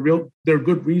 look, there are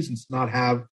good reasons to not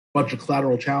have a bunch of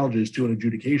collateral challenges to an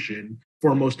adjudication,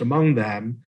 foremost among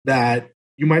them, that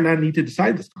you might not need to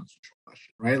decide this constitutional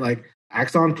question, right? Like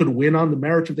Axon could win on the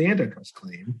merits of the antitrust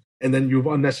claim, and then you've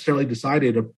unnecessarily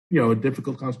decided a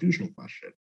difficult constitutional question.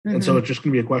 Mm-hmm. And so it's just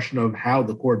going to be a question of how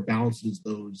the court balances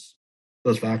those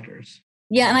factors.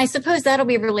 Yeah, and I suppose that'll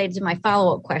be related to my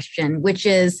follow-up question, which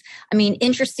is, I mean,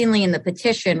 interestingly in the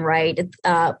petition, right,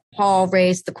 Paul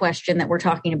raised the question that we're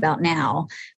talking about now,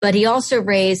 but he also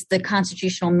raised the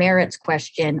constitutional merits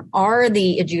question. Are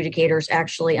the adjudicators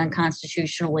actually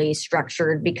unconstitutionally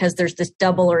structured? Because there's this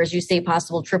double, or as you say,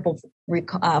 possible triple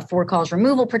for cause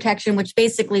removal protection, which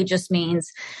basically just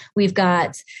means we've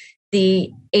got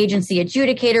the agency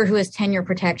adjudicator who has tenure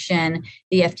protection,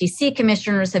 the FTC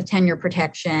commissioners have tenure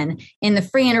protection. In the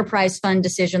Free Enterprise Fund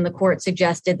decision, the court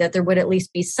suggested that there would at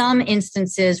least be some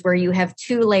instances where you have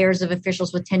two layers of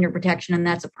officials with tenure protection, and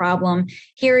that's a problem.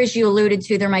 Here, as you alluded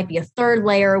to, there might be a third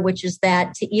layer, which is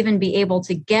that to even be able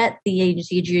to get the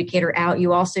agency adjudicator out,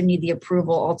 you also need the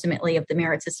approval ultimately of the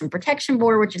Merit System Protection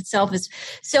Board, which itself is.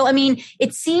 So, I mean,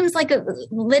 it seems like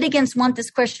litigants want this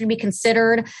question to be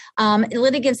considered.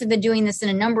 Litigants have been doing this in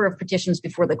a number of petitions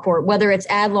before the court, whether it's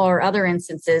ad law or other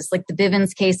instances, like the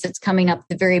Bivens case that's coming up at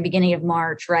the very beginning of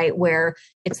March, right, where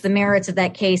it's the merits of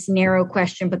that case, narrow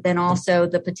question, but then also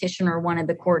the petitioner wanted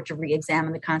the court to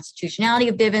re-examine the constitutionality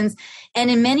of Bivens. And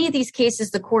in many of these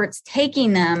cases, the court's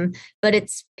taking them, but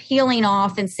it's peeling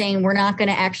off and saying we're not going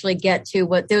to actually get to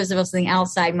what those of us on the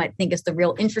outside might think is the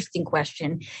real interesting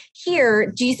question.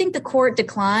 Here, do you think the court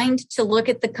declined to look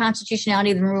at the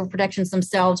constitutionality of the removal protections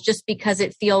themselves just because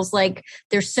it feels like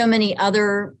there's so many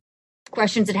other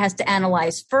questions it has to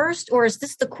analyze first? Or is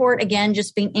this the court, again,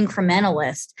 just being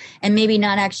incrementalist and maybe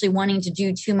not actually wanting to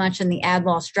do too much in the ad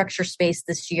law structure space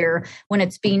this year when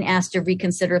it's being asked to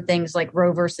reconsider things like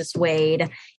Roe versus Wade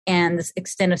and the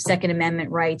extent of Second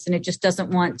Amendment rights, and it just doesn't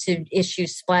want to issue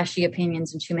splashy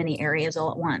opinions in too many areas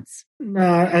all at once?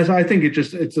 As I think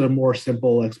it's a more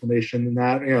simple explanation than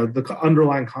that. The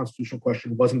underlying constitutional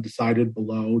question wasn't decided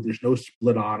below. There's no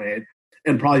split on it.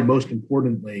 And probably most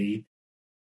importantly,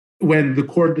 when the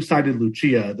court decided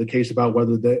Lucia, the case about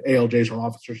whether the ALJs are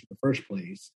officers in the first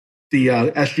place, the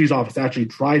SG's office actually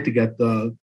tried to get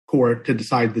the court to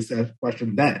decide this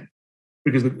question then,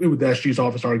 because the SG's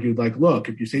office argued, like, look,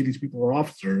 if you say these people are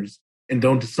officers and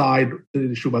don't decide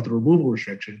the issue about the removal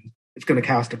restrictions, it's going to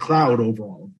cast a cloud over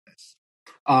all of this.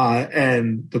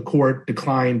 And the court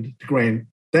declined to grant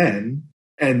then.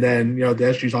 And then, the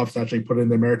SG's office actually put in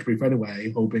their merits brief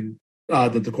anyway, hoping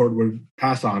that the court would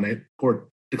pass on it. Court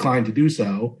declined to do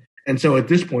so. And so at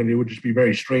this point, it would just be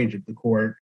very strange if the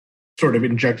court sort of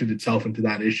injected itself into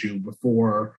that issue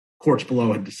before courts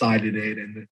below had decided it,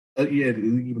 and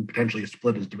even potentially a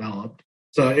split has developed.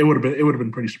 So it would have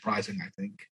been pretty surprising, I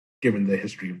think, given the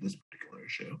history of this particular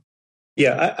issue.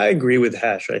 Yeah, I agree with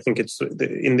Hash. I think it's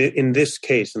in this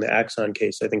case, in the Axon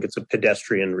case, I think it's a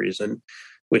pedestrian reason,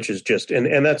 which is just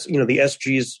and that's the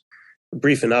SG's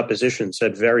brief in opposition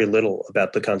said very little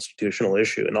about the constitutional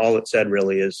issue, and all it said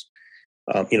really is,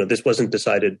 this wasn't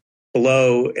decided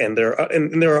below, and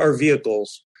there are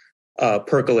vehicles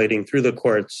percolating through the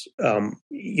courts,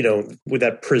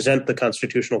 that present the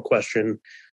constitutional question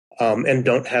and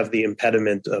don't have the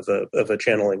impediment of a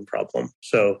channeling problem.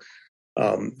 So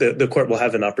the court will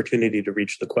have an opportunity to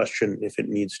reach the question if it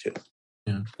needs to.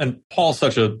 Yeah, and Paul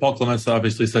Clement's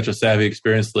obviously such a savvy,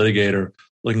 experienced litigator.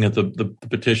 Looking at the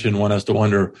petition, one has to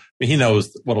wonder. He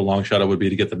knows what a long shot it would be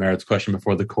to get the merits question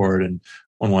before the court, and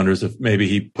one wonders if maybe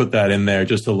he put that in there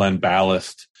just to lend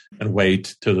ballast and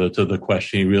weight to the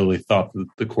question he really thought that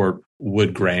the court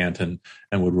would grant and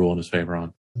would rule in his favor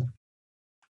on.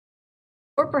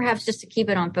 Or perhaps just to keep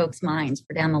it on folks' minds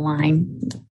for down the line,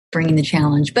 bringing the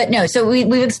challenge. But no, so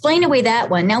we've explained away that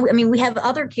one. Now, we have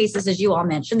other cases, as you all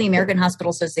mentioned, the American Hospital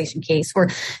Association case, where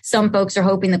some folks are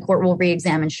hoping the court will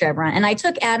re-examine Chevron. And I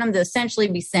took Adam to essentially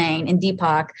be saying, and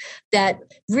Deepak, that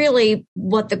really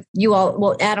what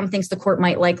Adam thinks the court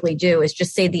might likely do is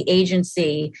just say the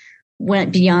agency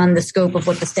went beyond the scope of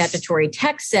what the statutory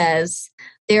text says.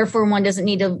 Therefore, one doesn't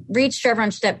need to reach Chevron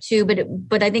step 2.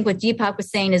 But I think what Deepak was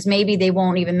saying is maybe they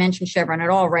won't even mention Chevron at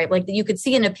all, right? Like you could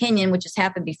see an opinion, which has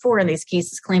happened before in these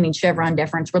cases, claiming Chevron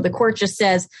deference, where the court just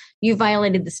says you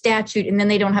violated the statute, and then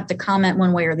they don't have to comment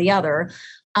one way or the other.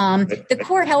 The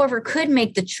court, however, could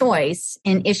make the choice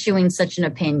in issuing such an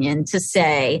opinion to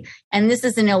say, and this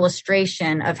is an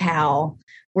illustration of how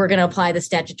we're going to apply the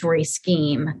statutory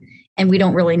scheme, and we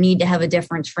don't really need to have a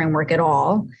deference framework at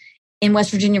all. In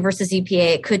West Virginia versus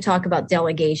EPA, it could talk about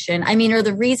delegation. Are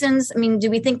the reasons,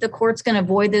 do we think the court's going to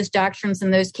avoid those doctrines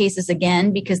in those cases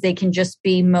again because they can just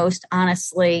be most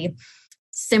honestly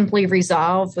simply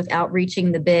resolved without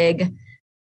reaching the big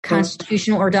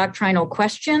constitutional or doctrinal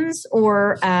questions?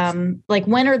 Or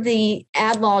when are the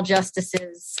ad law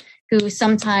justices who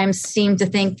sometimes seem to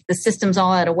think the system's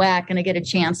all out of whack going to get a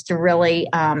chance to really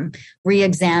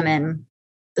re-examine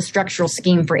the structural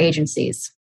scheme for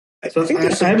agencies? So I think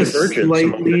there's some divergence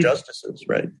among the justices,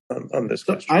 right, on this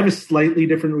question. I have a slightly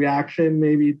different reaction,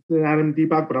 maybe, than Adam and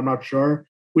Deepak, but I'm not sure.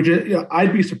 Which is,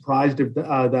 I'd be surprised if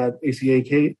that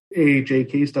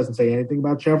AHA case doesn't say anything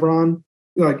about Chevron.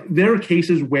 There are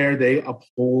cases where they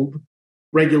uphold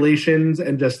regulations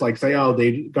and just say, "Oh,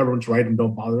 the government's right," and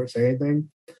don't bother to say anything.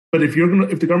 But if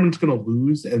the government's going to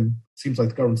lose, and it seems like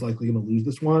the government's likely going to lose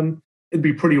this one, it'd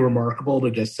be pretty remarkable to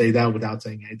just say that without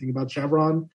saying anything about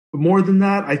Chevron. But more than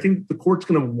that, I think the court's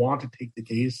going to want to take the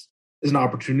case as an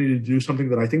opportunity to do something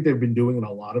that I think they've been doing in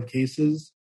a lot of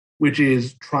cases, which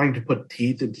is trying to put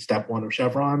teeth into step 1 of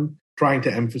Chevron, trying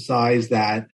to emphasize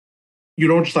that you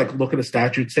don't just look at a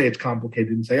statute, say it's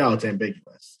complicated, and say, "Oh, it's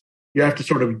ambiguous." You have to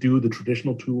sort of do the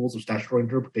traditional tools of statutory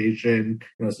interpretation.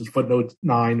 This is footnote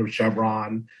 9 of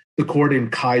Chevron. The court in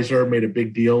Kaiser made a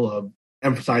big deal of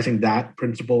emphasizing that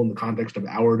principle in the context of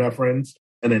our deference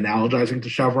and analogizing to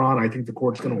Chevron. I think the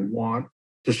court's going to want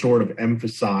to sort of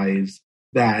emphasize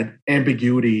that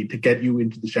ambiguity to get you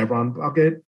into the Chevron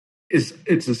bucket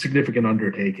it's a significant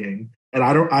undertaking. And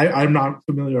I'm not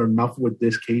familiar enough with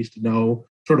this case to know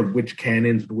sort of which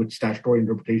canons and which statutory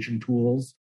interpretation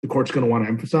tools the court's going to want to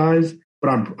emphasize.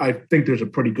 But I think there's a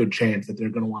pretty good chance that they're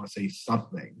going to want to say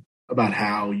something about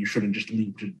how you shouldn't just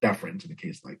leave to deference in a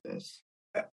case like this.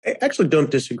 I actually don't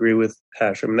disagree with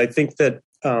Hash. I think that,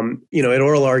 at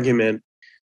oral argument,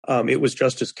 it was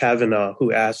Justice Kavanaugh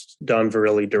who asked Don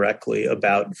Verrilli directly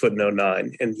about footnote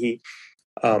 9. And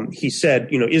he said,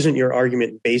 isn't your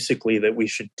argument basically that we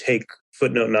should take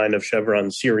footnote 9 of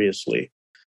Chevron seriously?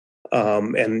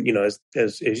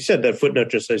 As you said, that footnote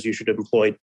just says you should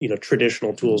employ,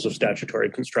 traditional tools of statutory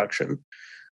construction.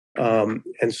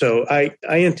 And so I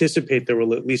anticipate there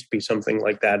will at least be something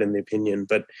like that in the opinion.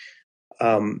 But,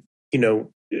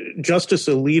 Justice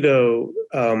Alito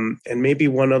and maybe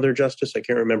one other justice, I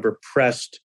can't remember,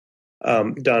 pressed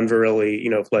Don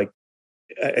Verrilli,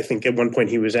 I think at one point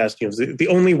he was asked, the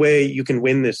only way you can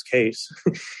win this case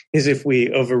is if we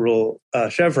overrule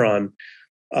Chevron.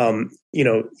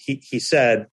 He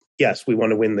said, yes, we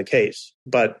want to win the case,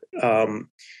 but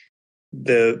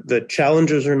the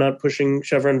challengers are not pushing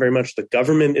Chevron very much. The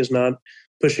government is not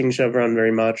pushing Chevron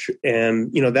very much.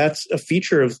 And, that's a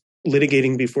feature of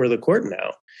litigating before the court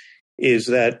now, is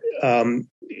that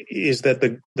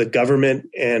the government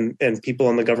and people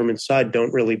on the government side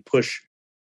don't really push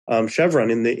Chevron.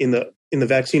 In the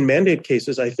vaccine mandate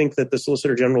cases, I think that the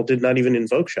Solicitor General did not even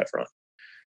invoke Chevron,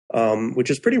 which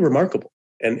is pretty remarkable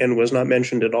and was not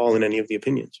mentioned at all in any of the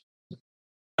opinions.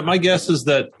 My guess is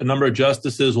that a number of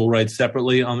justices will write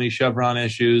separately on these Chevron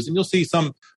issues, and you'll see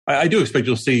I do expect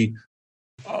you'll see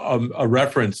a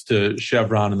reference to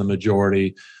Chevron in the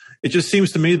majority. It just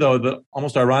seems to me, though, that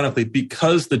almost ironically,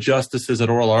 because the justices at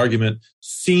oral argument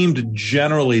seemed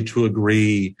generally to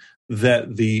agree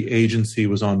that the agency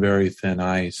was on very thin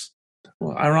ice.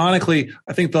 Well, ironically,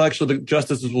 I think the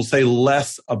justices will say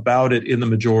less about it in the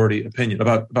majority opinion,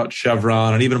 about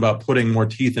Chevron and even about putting more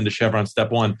teeth into Chevron Step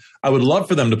 1. I would love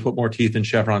for them to put more teeth in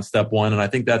Chevron Step 1, and I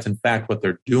think that's in fact what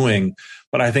they're doing.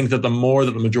 But I think that the more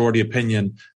that the majority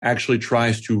opinion actually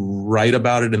tries to write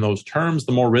about it in those terms,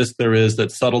 the more risk there is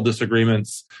that subtle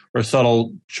disagreements or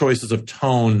subtle choices of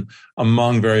tone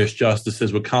among various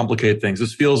justices would complicate things.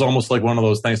 This feels almost like one of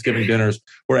those Thanksgiving dinners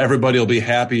where everybody will be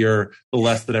happier the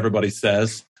less that everybody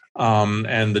says.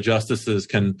 And the justices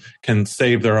can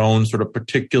save their own sort of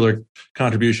particular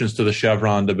contributions to the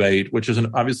Chevron debate, which is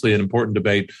obviously an important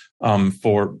debate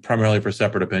primarily for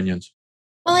separate opinions.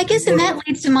 Well, I guess, and that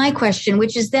leads to my question,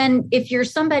 which is then if you're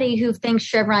somebody who thinks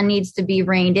Chevron needs to be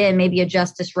reined in, maybe a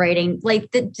justice writing,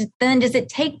 then does it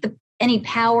take any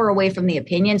power away from the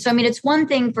opinion? So, I mean, it's one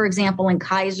thing, for example, in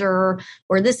Kaiser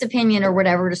or this opinion or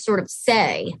whatever, to sort of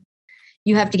say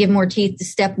you have to give more teeth to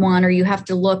Step 1 or you have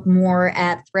to look more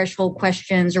at threshold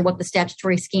questions or what the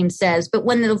statutory scheme says. But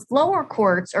when the lower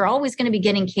courts are always going to be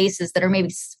getting cases that are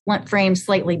maybe framed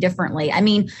slightly differently, I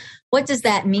mean, what does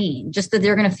that mean? Just that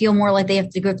they're going to feel more like they have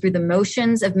to go through the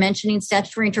motions of mentioning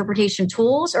statutory interpretation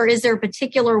tools? Or is there a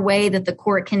particular way that the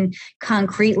court can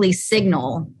concretely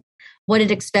signal what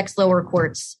it expects lower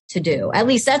courts to do? At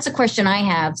least that's a question I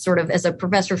have sort of as a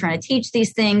professor trying to teach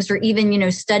these things, or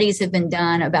even, studies have been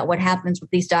done about what happens with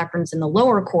these doctrines in the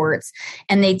lower courts.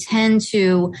 And they tend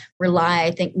to rely,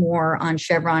 I think, more on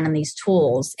Chevron and these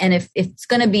tools. And if it's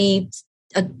going to be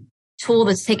a tool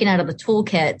that's taken out of the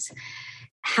toolkit,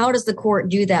 how does the court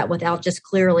do that without just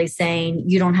clearly saying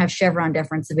you don't have Chevron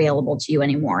deference available to you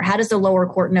anymore? How does the lower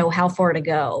court know how far to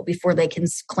go before they can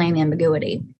claim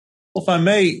ambiguity? Well, if I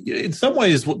may, in some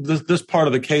ways, this part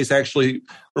of the case actually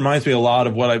reminds me a lot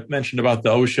of what I mentioned about the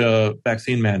OSHA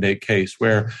vaccine mandate case,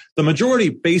 where the majority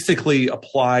basically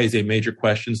applies a major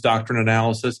questions doctrine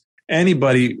analysis.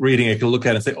 Anybody reading it can look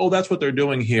at it and say, oh, that's what they're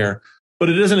doing here. But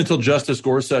it isn't until Justice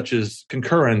Gorsuch's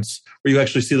concurrence where you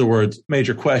actually see the words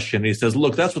major question. He says,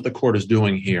 look, that's what the court is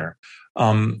doing here.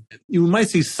 You might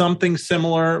see something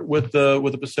similar with the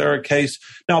Becerra case.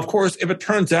 Now, of course, if it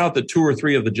turns out that 2 or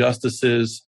 3 of the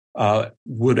justices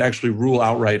would actually rule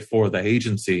outright for the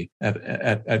agency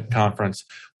at conference,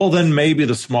 well, then maybe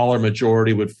the smaller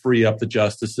majority would free up the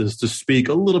justices to speak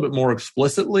a little bit more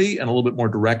explicitly and a little bit more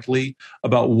directly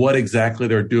about what exactly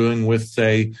they're doing with,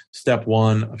 say, Step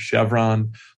 1 of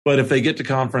Chevron. But if they get to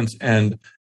conference and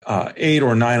 8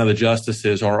 or 9 of the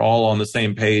justices are all on the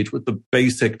same page with the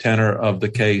basic tenor of the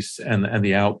case and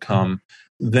the outcome,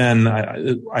 then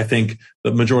I think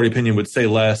the majority opinion would say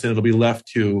less, and it'll be left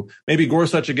to maybe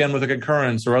Gorsuch again with a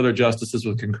concurrence or other justices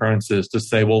with concurrences to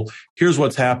say, well, here's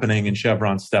what's happening in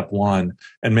Chevron Step 1.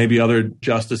 And maybe other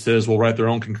justices will write their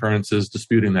own concurrences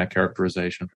disputing that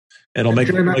characterization. It'll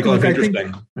make life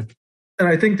interesting. And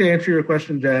I think to answer your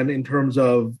question, Jen, in terms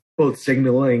of both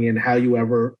signaling and how you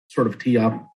ever sort of tee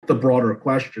up the broader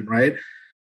question, right?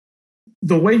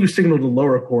 The way you signal to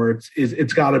lower courts is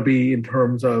it's got to be in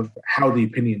terms of how the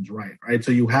opinion's right?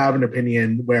 So you have an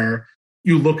opinion where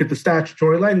you look at the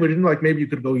statutory language and maybe you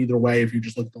could go either way if you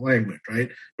just look at the language,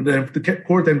 right? But then if the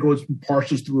court then goes and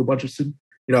parses through a bunch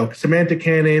of semantic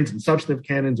canons and substantive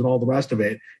canons and all the rest of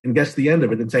it and gets to the end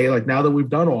of it and say, now that we've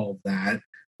done all of that,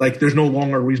 there's no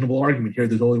longer a reasonable argument here.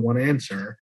 There's only one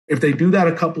answer. If they do that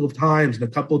a couple of times in a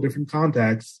couple of different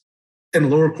contexts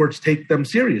and lower courts take them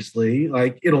seriously,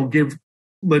 it'll give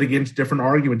litigants different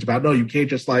arguments about, no, you can't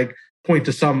just point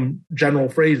to some general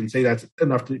phrase and say that's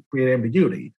enough to create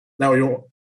ambiguity. Now,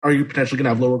 are you potentially going to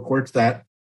have lower courts that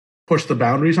push the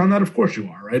boundaries on that? Of course you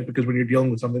are, right? Because when you're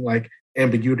dealing with something like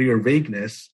ambiguity or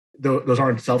vagueness, those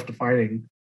aren't self-defining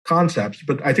concepts.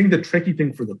 But I think the tricky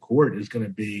thing for the court is going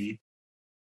to be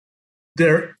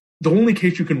the only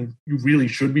case you really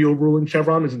should be overruling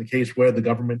Chevron is in the case where the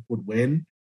government would win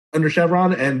under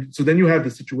Chevron. And so then you have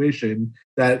the situation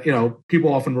that,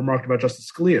 people often remarked about Justice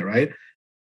Scalia, right?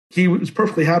 He was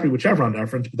perfectly happy with Chevron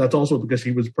deference, but that's also because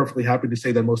he was perfectly happy to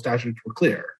say that most statutes were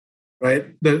clear, right?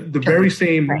 The very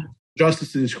same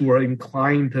justices who are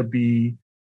inclined to be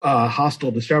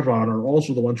hostile to Chevron are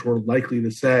also the ones who are likely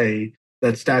to say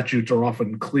that statutes are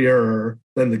often clearer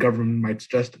than the government might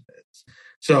suggest it is.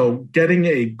 So getting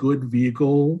a good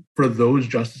vehicle for those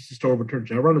justices to overturn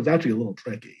Chevron is actually a little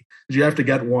tricky. Because you have to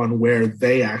get one where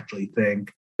they actually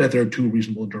think that there are two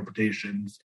reasonable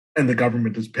interpretations and the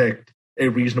government has picked a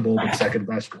reasonable but second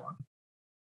best one.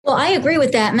 Well, I agree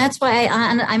with that. And that's why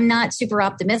I'm not super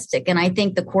optimistic. And I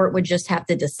think the court would just have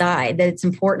to decide that it's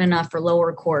important enough for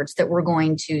lower courts that we're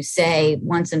going to say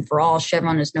once and for all,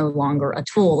 Chevron is no longer a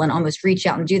tool, and almost reach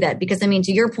out and do that. Because,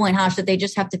 to your point, Hash, that they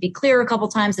just have to be clear a couple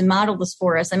times and model this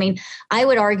for us. I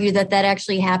would argue that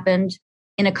actually happened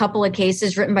in a couple of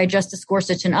cases written by Justice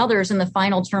Gorsuch and others in the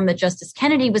final term that Justice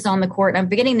Kennedy was on the court. I'm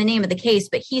forgetting the name of the case,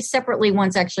 but he separately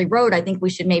once actually wrote, I think we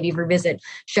should maybe revisit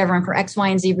Chevron for X, Y,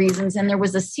 and Z reasons. And there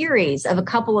was a series of a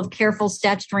couple of careful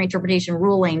statutory interpretation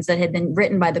rulings that had been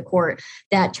written by the court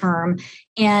that term.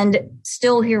 And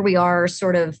still here we are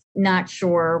sort of not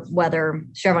sure whether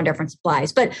Chevron deference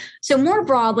applies. But so more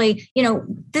broadly,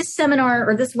 this seminar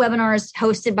or this webinar is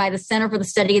hosted by the Center for the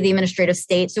Study of the Administrative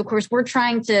State. So of course, we're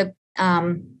trying to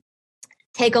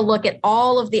take a look at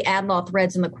all of the ad law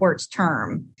threads in the court's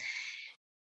term.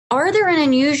 Are there an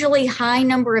unusually high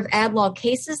number of ad law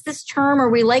cases this term? Are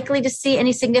we likely to see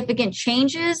any significant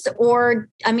changes? Or,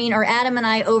 are Adam and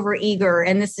I overeager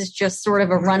and this is just sort of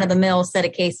a run-of-the-mill set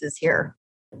of cases here?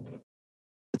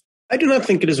 I do not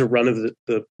think it is a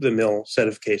run-of-the-mill set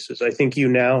of cases. I think you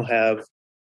now have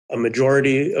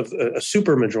a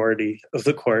super majority of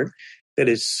the court that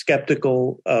is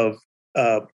skeptical of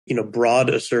broad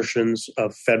assertions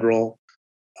of federal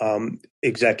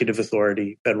executive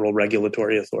authority, federal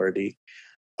regulatory authority.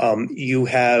 You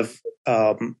have,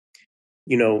 at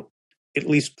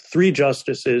least 3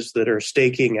 justices that are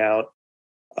staking out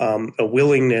a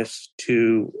willingness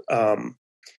to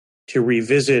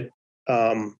revisit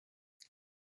the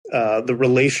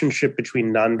relationship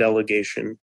between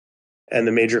non-delegation and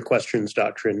the major questions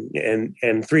doctrine,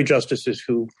 and 3 justices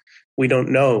who we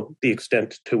don't know the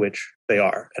extent to which they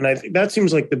are. And I think that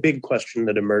seems like the big question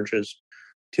that emerges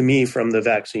to me from the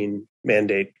vaccine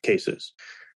mandate cases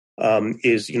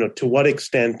is, to what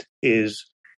extent is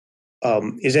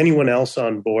anyone else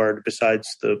on board besides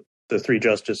the 3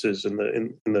 justices in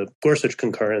the Gorsuch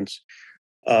concurrence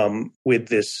with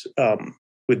this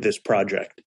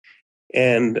project?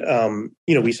 And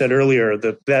we said earlier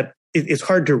that it's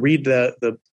hard to read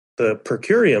the per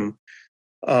curiam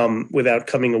without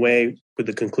coming away with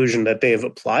the conclusion that they have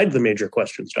applied the major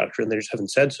questions doctrine. They just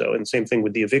haven't said so. And same thing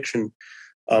with the eviction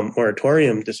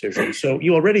moratorium decision. So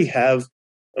you already have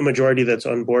a majority that's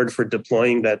on board for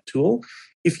deploying that tool.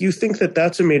 If you think that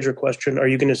that's a major question, are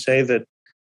you going to say that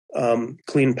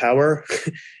clean power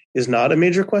is not a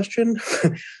major question?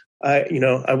 I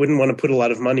wouldn't want to put a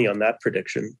lot of money on that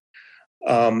prediction.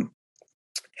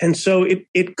 And so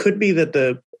it could be that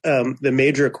the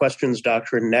major questions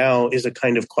doctrine now is a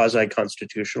kind of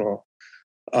quasi-constitutional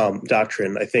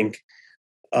doctrine. I think,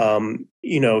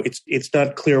 it's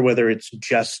not clear whether it's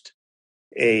just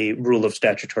a rule of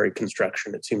statutory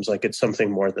construction. It seems like it's something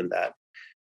more than that.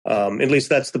 At least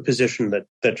that's the position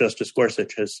that Justice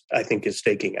Gorsuch is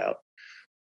staking out.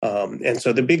 And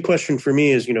so the big question for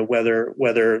me is,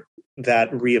 whether that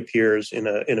reappears in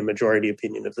a majority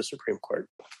opinion of the Supreme Court.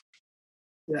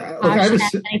 Yeah.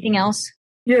 Anything else?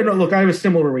 Yeah, no, look, I have a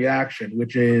similar reaction,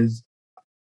 which is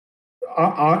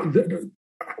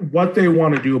what they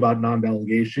want to do about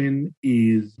non-delegation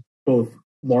is both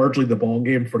largely the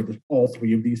ballgame for all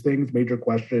 3 of these things, major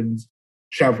questions,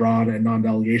 Chevron, and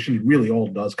non-delegation. It really all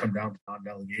does come down to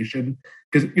non-delegation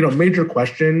because, major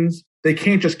questions, they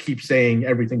can't just keep saying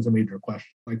everything's a major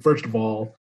question. Like, first of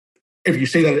all, if you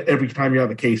say that every time you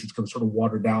have a case, it's going to sort of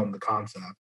water down the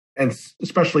concept. And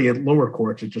especially at lower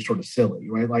courts, it's just sort of silly,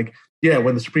 right? Like, yeah,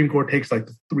 when the Supreme Court takes like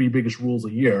the 3 biggest rules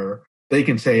a year, they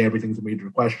can say everything's a major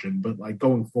question. But like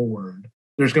going forward,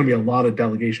 there's going to be a lot of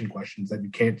delegation questions that you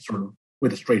can't sort of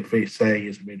with a straight face say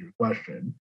is a major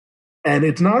question. And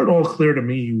it's not at all clear to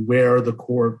me where the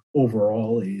court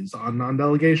overall is on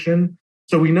non-delegation.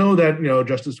 So we know that,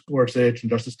 Justice Gorsuch and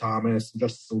Justice Thomas and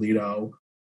Justice Alito,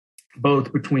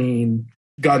 both between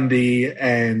Gundy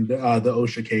and the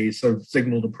OSHA case, have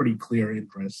signaled a pretty clear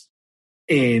interest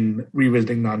in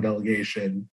revisiting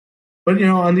non-delegation. But,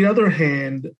 on the other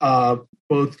hand,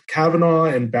 both Kavanaugh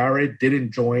and Barrett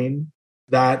didn't join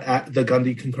the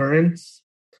Gundy concurrence.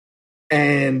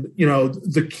 And,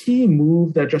 the key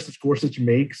move that Justice Gorsuch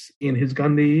makes in his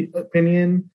Gundy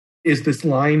opinion is this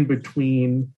line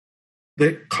between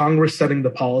the Congress setting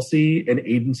the policy and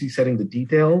agency setting the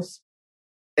details.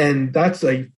 And that's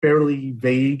a fairly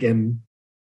vague, and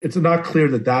it's not clear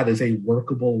that is a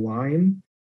workable line.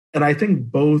 And I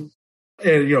think both,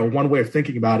 one way of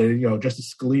thinking about it,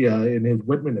 Justice Scalia in his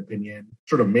Whitman opinion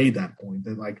sort of made that point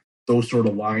that like those sort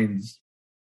of lines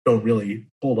don't really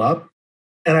hold up.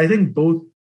 And I think both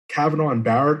Kavanaugh and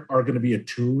Barrett are going to be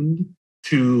attuned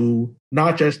to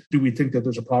not just do we think that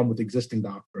there's a problem with existing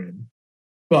doctrine,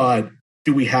 but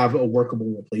do we have a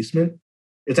workable replacement?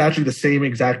 It's actually the same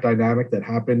exact dynamic that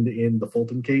happened in the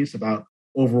Fulton case about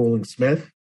overruling Smith,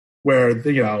 where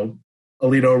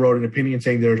Alito wrote an opinion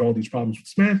saying there's all these problems with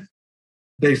Smith.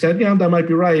 They said, that might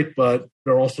be right, but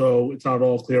it's not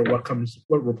all clear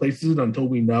what replaces it until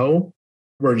we know.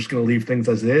 We're just going to leave things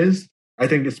as is. I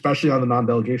think especially on the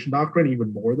non-delegation doctrine,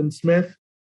 even more than Smith,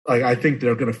 I think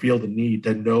they're going to feel the need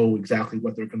to know exactly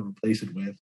what they're going to replace it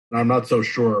with. And I'm not so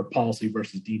sure policy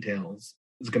versus details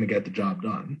is going to get the job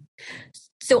done.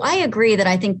 So I agree that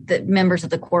I think that members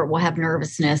of the court will have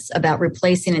nervousness about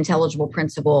replacing intelligible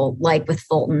principle like with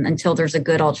Fulton until there's a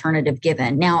good alternative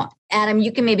given. Now, Adam,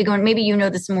 you can maybe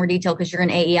this in more detail because you're an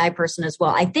AEI person as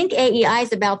well. I think AEI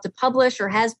is about to publish or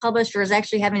has published or is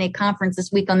actually having a conference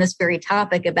this week on this very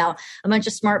topic about a bunch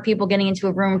of smart people getting into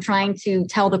a room trying to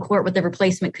tell the court what the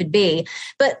replacement could be.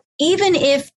 But even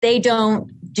if they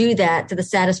don't do that to the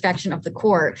satisfaction of the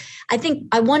court,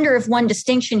 I wonder if one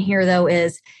distinction here, though,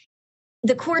 is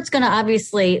the court's going to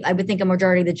obviously, I would think a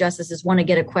majority of the justices want to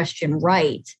get a question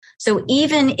right. So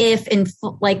even if,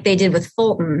 like they did with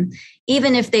Fulton,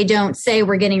 even if they don't say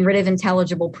we're getting rid of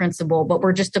intelligible principle, but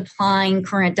we're just applying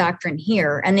current doctrine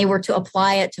here, and they were to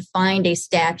apply it to find a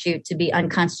statute to be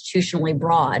unconstitutionally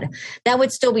broad, that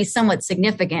would still be somewhat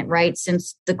significant, right?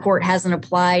 Since the court hasn't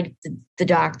applied the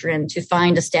doctrine to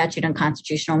find a statute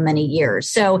unconstitutional in many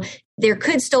years. So there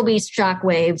could still be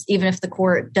shockwaves, even if the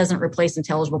court doesn't replace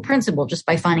intelligible principle just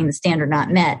by finding the standard not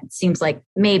met. It seems like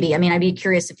maybe. I'd be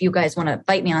curious if you guys want to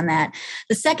fight me on that.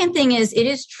 The second thing is, it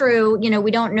is true,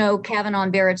 we don't know Kavanaugh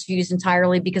and Barrett's views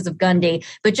entirely because of Gundy.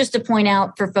 But just to point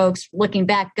out for folks looking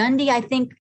back, Gundy, I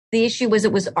think the issue was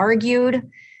it was argued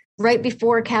right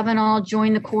before Kavanaugh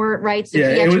joined the court, right? So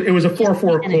it was a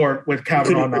 4-4 court with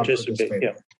Kavanaugh not participating.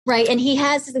 Yeah. Right, and he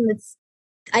has,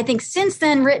 I think, since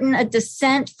then written a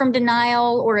dissent from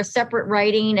denial or a separate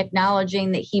writing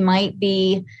acknowledging that he might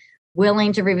be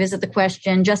willing to revisit the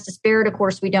question. Justice Barrett, of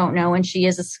course, we don't know, and she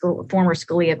is a former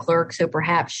Scalia clerk, so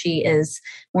perhaps she is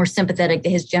more sympathetic to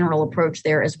his general approach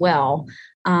there as well.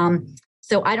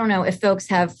 So I don't know if folks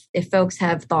have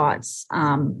thoughts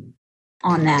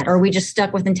on that, or are we just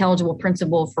stuck with intelligible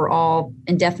principle for all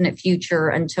indefinite future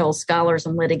until scholars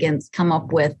and litigants come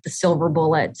up with the silver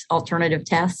bullet alternative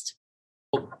test?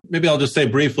 Maybe I'll just say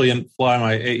briefly and fly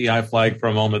my AEI flag for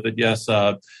a moment that yes,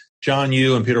 John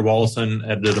Yoo and Peter Wallison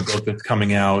edited a book that's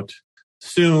coming out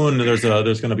soon. There's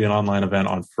going to be an online event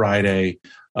on Friday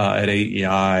at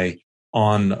AEI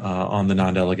on the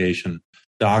non-delegation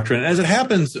doctrine. As it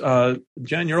happens,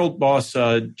 Jen, your old boss,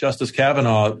 Justice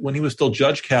Kavanaugh, when he was still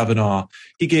Judge Kavanaugh,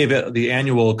 he gave the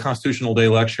annual Constitutional Day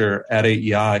lecture at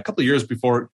AEI a couple of years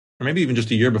before, or maybe even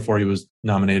just a year before he was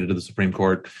nominated to the Supreme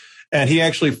Court. And he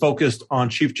actually focused on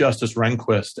Chief Justice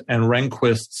Rehnquist and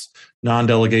Rehnquist's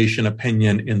non-delegation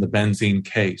opinion in the Benzine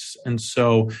case. And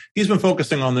so he's been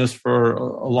focusing on this for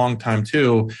a long time,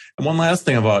 too. And one last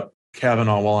thing about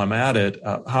Kavanaugh while I'm at it,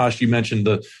 Hash, you mentioned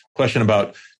the question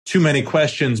about too many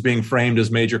questions being framed as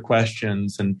major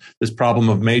questions and this problem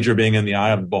of major being in the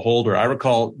eye of the beholder. I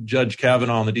recall Judge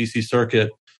Kavanaugh on the D.C. Circuit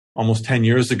almost 10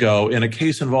 years ago in a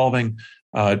case involving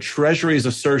Treasury's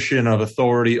assertion of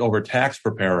authority over tax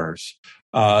preparers.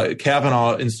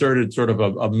 Kavanaugh inserted sort of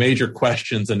a major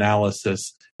questions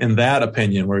analysis in that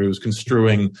opinion where he was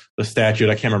construing the statute.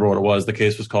 I can't remember what it was. The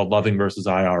case was called Loving versus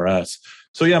IRS.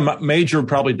 So yeah, major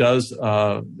probably does,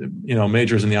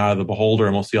 major's in the eye of the beholder,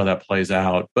 and we'll see how that plays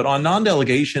out. But on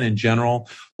non-delegation in general,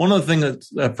 one of the things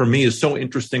that for me is so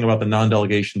interesting about the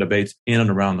non-delegation debates in and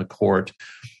around the court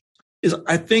is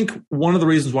I think one of the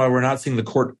reasons why we're not seeing the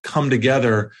court come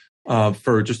together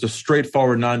for just a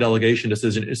straightforward non-delegation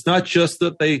decision. It's not just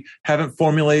that they haven't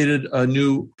formulated a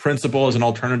new principle as an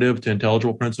alternative to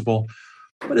intelligible principle,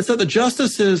 but it's that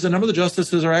a number of the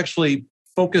justices are actually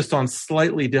focused on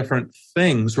slightly different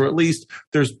things, or at least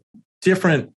there's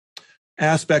different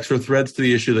aspects or threads to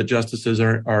the issue that justices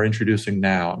are introducing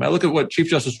now. I mean, I look at what Chief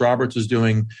Justice Roberts is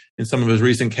doing in some of his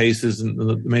recent cases and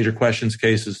the major questions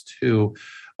cases too.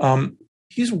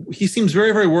 He seems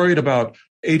very, very worried about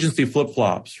agency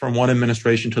flip-flops from one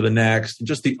administration to the next,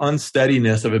 just the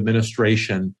unsteadiness of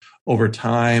administration over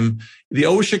time. The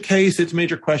OSHA case, its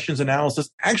major questions analysis,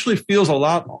 actually feels a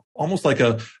lot almost like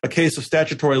a case of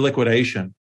statutory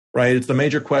liquidation, right? It's the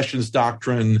major questions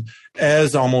doctrine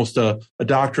as almost a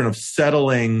doctrine of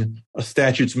settling a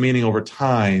statute's meaning over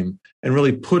time and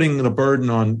really putting the burden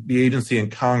on the agency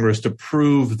and Congress to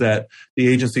prove that the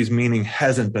agency's meaning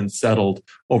hasn't been settled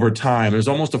over time. There's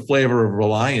almost a flavor of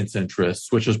reliance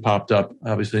interests, which has popped up,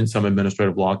 obviously, in some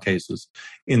administrative law cases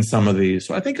in some of these.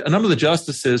 So I think a number of the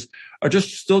justices are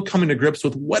just still coming to grips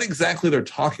with what exactly they're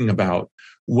talking about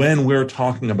when we're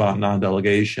talking about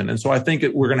non-delegation. And so I think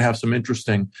we're going to have some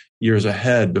interesting years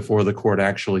ahead before the court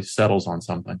actually settles on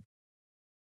something.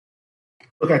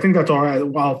 Look, I think that's all right.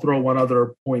 I'll throw one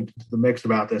other point into the mix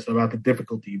about this, about the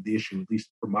difficulty of the issue, at least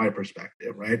from my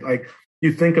perspective, right? Like,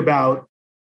 you think about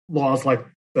laws like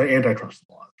the antitrust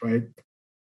laws, right?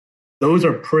 Those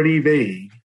are pretty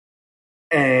vague.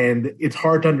 And it's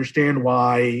hard to understand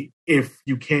why, if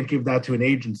you can't give that to an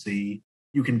agency,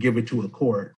 you can give it to a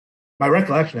court. My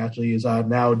recollection actually is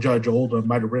now Judge Oldham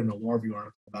might have written a law review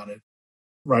article about it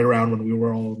right around when we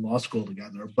were all in law school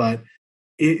together. But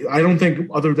I don't think,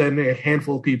 other than a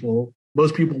handful of people,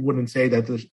 most people wouldn't say that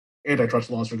the antitrust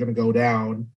laws are going to go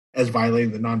down as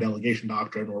violating the non-delegation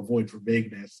doctrine or void for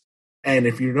vagueness. And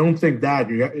if you don't think that,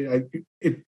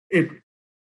 it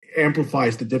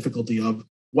amplifies the difficulty of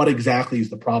what exactly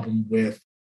is the problem with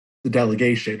the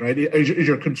delegation, right? Is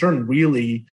your concern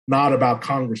really not about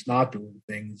Congress not doing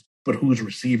things, but who's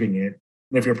receiving it?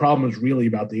 And if your problem is really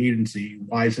about the agency,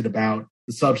 why is it about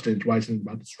the substance? Why is it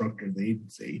about the structure of the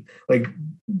agency? Like,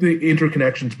 the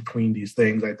interconnections between these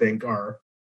things, I think, are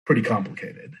pretty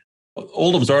complicated.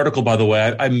 Oldham's article, by the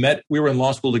way, we were in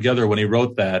law school together when he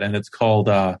wrote that, and it's called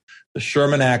The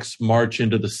Sherman Act's March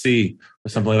into the Sea, or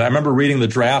something like that. I remember reading the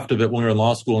draft of it when we were in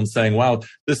law school and saying, wow,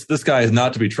 this guy is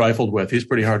not to be trifled with. He's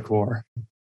pretty hardcore.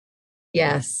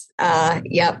 Yes.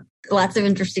 Yep. Lots of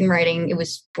interesting writing. It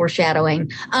was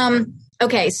foreshadowing.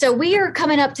 Okay, so we are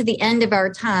coming up to the end of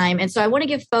our time. And so I want to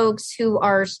give folks who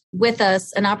are with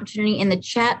us an opportunity in the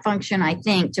chat function, I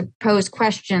think, to pose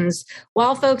questions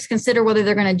while folks consider whether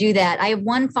they're going to do that. I have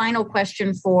one final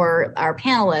question for our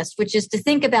panelists, which is to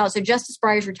think about, so Justice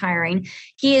Breyer is retiring.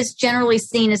 He is generally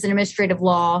seen as an administrative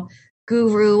law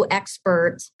guru,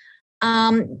 expert.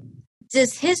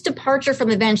 Does his departure from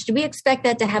the bench, do we expect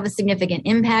that to have a significant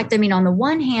impact? I mean, on the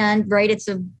one hand, right, it's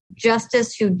a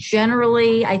justice who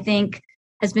generally, I think,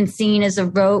 has been seen as a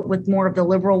vote with more of the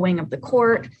liberal wing of the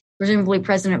court. Presumably,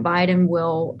 President Biden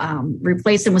will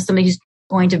replace him with somebody who's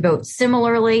going to vote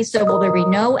similarly. So will there be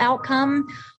no outcome,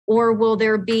 or will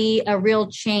there be a real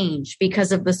change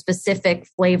because of the specific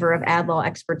flavor of ad law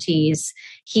expertise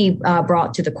he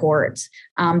brought to the court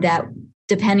that,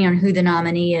 depending on who the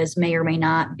nominee is, may or may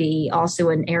not be also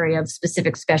an area of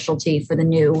specific specialty for the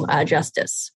new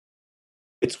justice?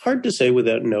 It's hard to say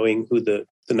without knowing who the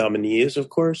nominee is, of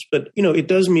course, but it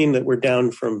does mean that we're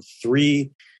down from 3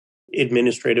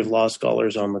 administrative law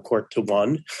scholars on the court to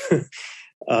 1.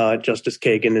 Justice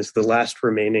Kagan is the last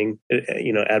remaining,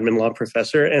 admin law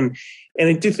professor, and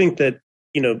I do think that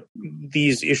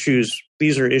these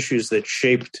are issues that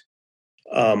shaped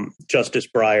Justice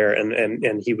Breyer,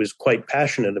 and he was quite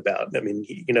passionate about. I mean,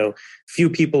 few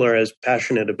people are as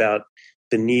passionate about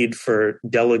the need for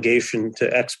delegation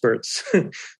to experts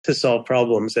to solve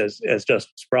problems as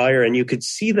Justice Breyer. And you could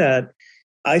see that,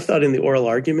 I thought, in the oral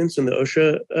arguments in the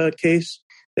OSHA case,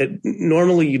 that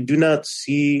normally you do not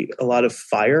see a lot of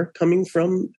fire coming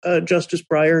from Justice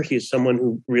Breyer. He is someone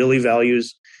who really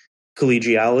values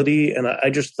collegiality. And I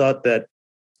just thought that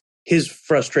his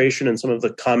frustration and some of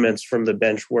the comments from the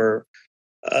bench were,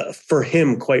 for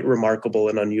him, quite remarkable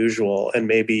and unusual. And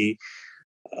maybe,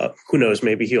 who knows,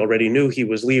 maybe he already knew he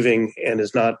was leaving and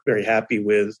is not very happy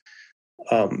with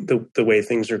the way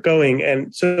things are going.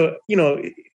 And so,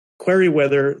 query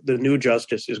whether the new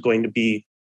justice is going to be,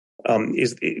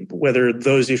 whether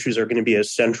those issues are going to be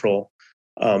as central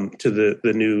to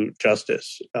the new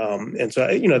justice. And so,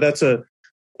 that's a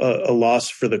loss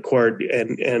for the court.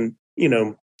 And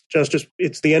Justice,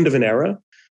 it's the end of an era.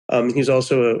 He's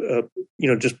also,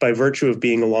 just by virtue of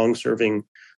being a long-serving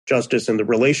justice and the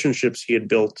relationships he had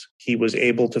built, he was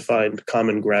able to find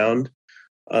common ground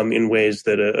in ways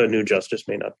that a new justice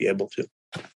may not be able to.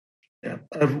 Yeah,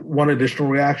 I have one additional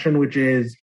reaction, which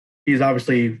is he's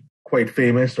obviously quite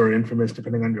famous or infamous,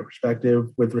 depending on your perspective,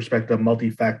 with respect to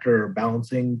multi-factor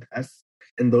balancing tests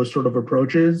in those sort of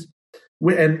approaches.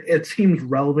 And it seems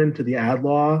relevant to the ad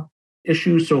law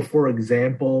issue. So, for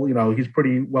example, he's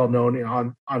pretty well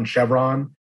known on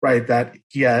Chevron, right? That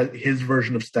his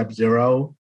version of Step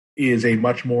Zero is a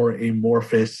much more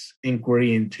amorphous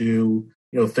inquiry into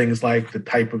things like the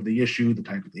type of the issue, the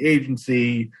type of the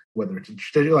agency, whether it's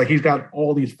like he's got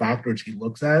all these factors he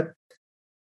looks at.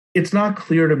 It's not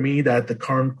clear to me that the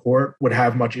current court would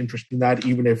have much interest in that,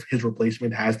 even if his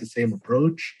replacement has the same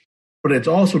approach. But it's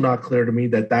also not clear to me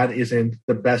that that isn't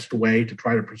the best way to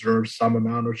try to preserve some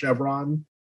amount of Chevron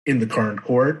in the current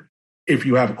court. If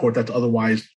you have a court that's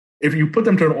otherwise, if you put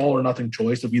them to an all or nothing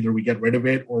choice of either we get rid of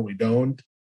it or we don't,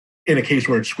 in a case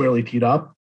where it's squarely teed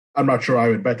up, I'm not sure I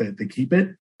would bet that they keep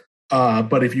it.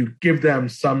 But if you give them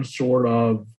some sort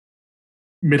of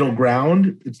middle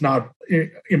ground, it's not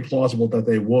implausible that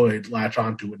they would latch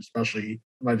onto it, especially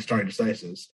in stare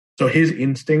decisis. So his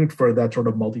instinct for that sort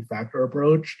of multi-factor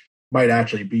approach might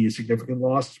actually be a significant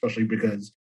loss, especially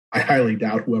because I highly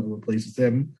doubt whoever replaces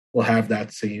him will have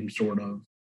that same sort of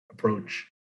approach.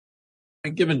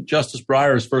 And given Justice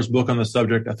Breyer's first book on the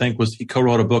subject, I think he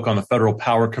co-wrote a book on the Federal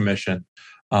Power Commission.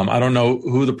 I don't know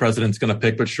who the president's going to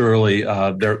pick, but surely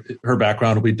her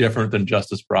background will be different than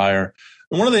Justice Breyer.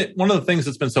 And one of the things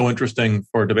that's been so interesting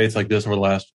for debates like this over the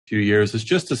last few years is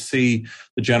just to see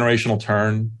the generational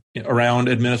turn around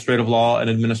administrative law and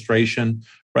administration.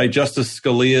 Right, Justice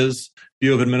Scalia's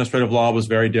view of administrative law was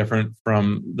very different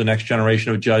from the next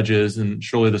generation of judges, and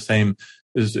surely the same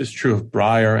is true of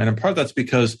Breyer. And in part, that's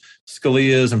because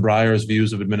Scalia's and Breyer's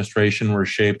views of administration were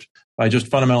shaped by just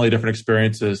fundamentally different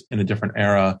experiences in a different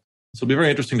era. So it'll be very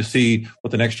interesting to see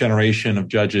what the next generation of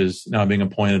judges now being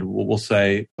appointed will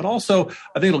say. But also,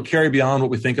 I think it'll carry beyond what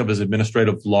we think of as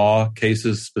administrative law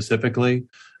cases specifically.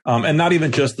 And not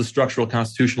even just the structural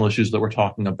constitutional issues that we're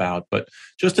talking about, but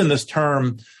just in this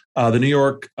term, the New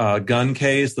York gun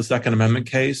case, the Second Amendment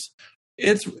case,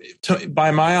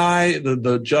 by my eye,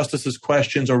 the justices'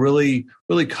 questions are really,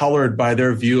 really colored by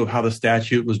their view of how the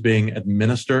statute was being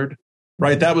administered.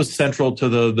 Right, that was central to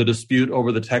the dispute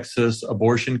over the Texas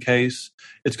abortion case.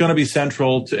 It's going to be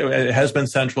central it has been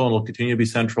central and will continue to be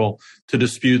central to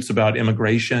disputes about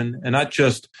immigration, and not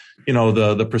just, the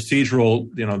procedural,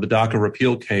 the DACA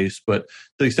repeal case, but to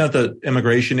the extent that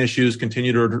immigration issues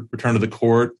continue to return to the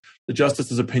court, the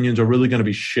justices' opinions are really going to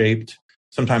be shaped,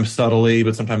 sometimes subtly,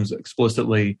 but sometimes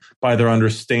explicitly, by their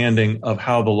understanding of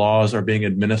how the laws are being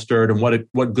administered and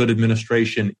what good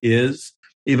administration is,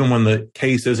 even when the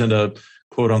case isn't a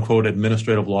quote-unquote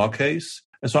administrative law case.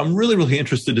 And so I'm really, really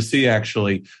interested to see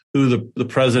actually who the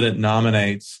president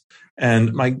nominates.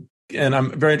 And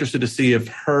I'm very interested to see if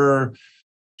her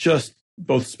just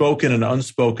both spoken and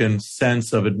unspoken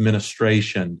sense of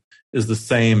administration is the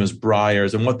same as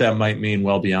Breyer's and what that might mean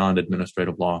well beyond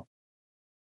administrative law.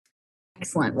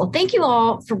 Excellent. Well, thank you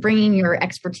all for bringing your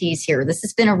expertise here. This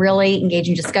has been a really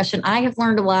engaging discussion. I have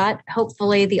learned a lot.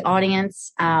 Hopefully the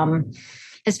audience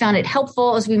has found it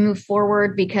helpful as we move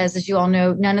forward, because as you all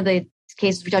know, none of the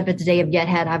cases we talked about today have yet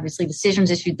had obviously decisions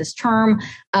issued this term.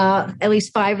 At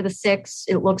least 5 of the 6,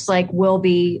 it looks like, will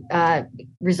be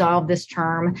resolved this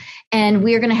term. And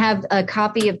we are going to have a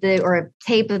copy of a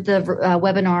tape of the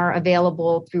webinar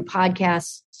available through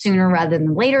podcasts sooner rather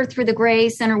than later through the Gray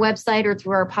Center website or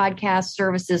through our podcast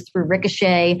services through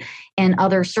Ricochet and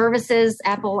other services,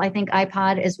 Apple, I think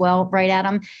iPod as well, right,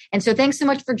 Adam? And so thanks so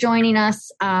much for joining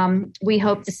us. We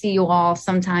hope to see you all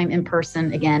sometime in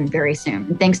person again very soon.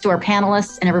 And thanks to our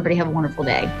panelists, and everybody have a wonderful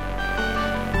day.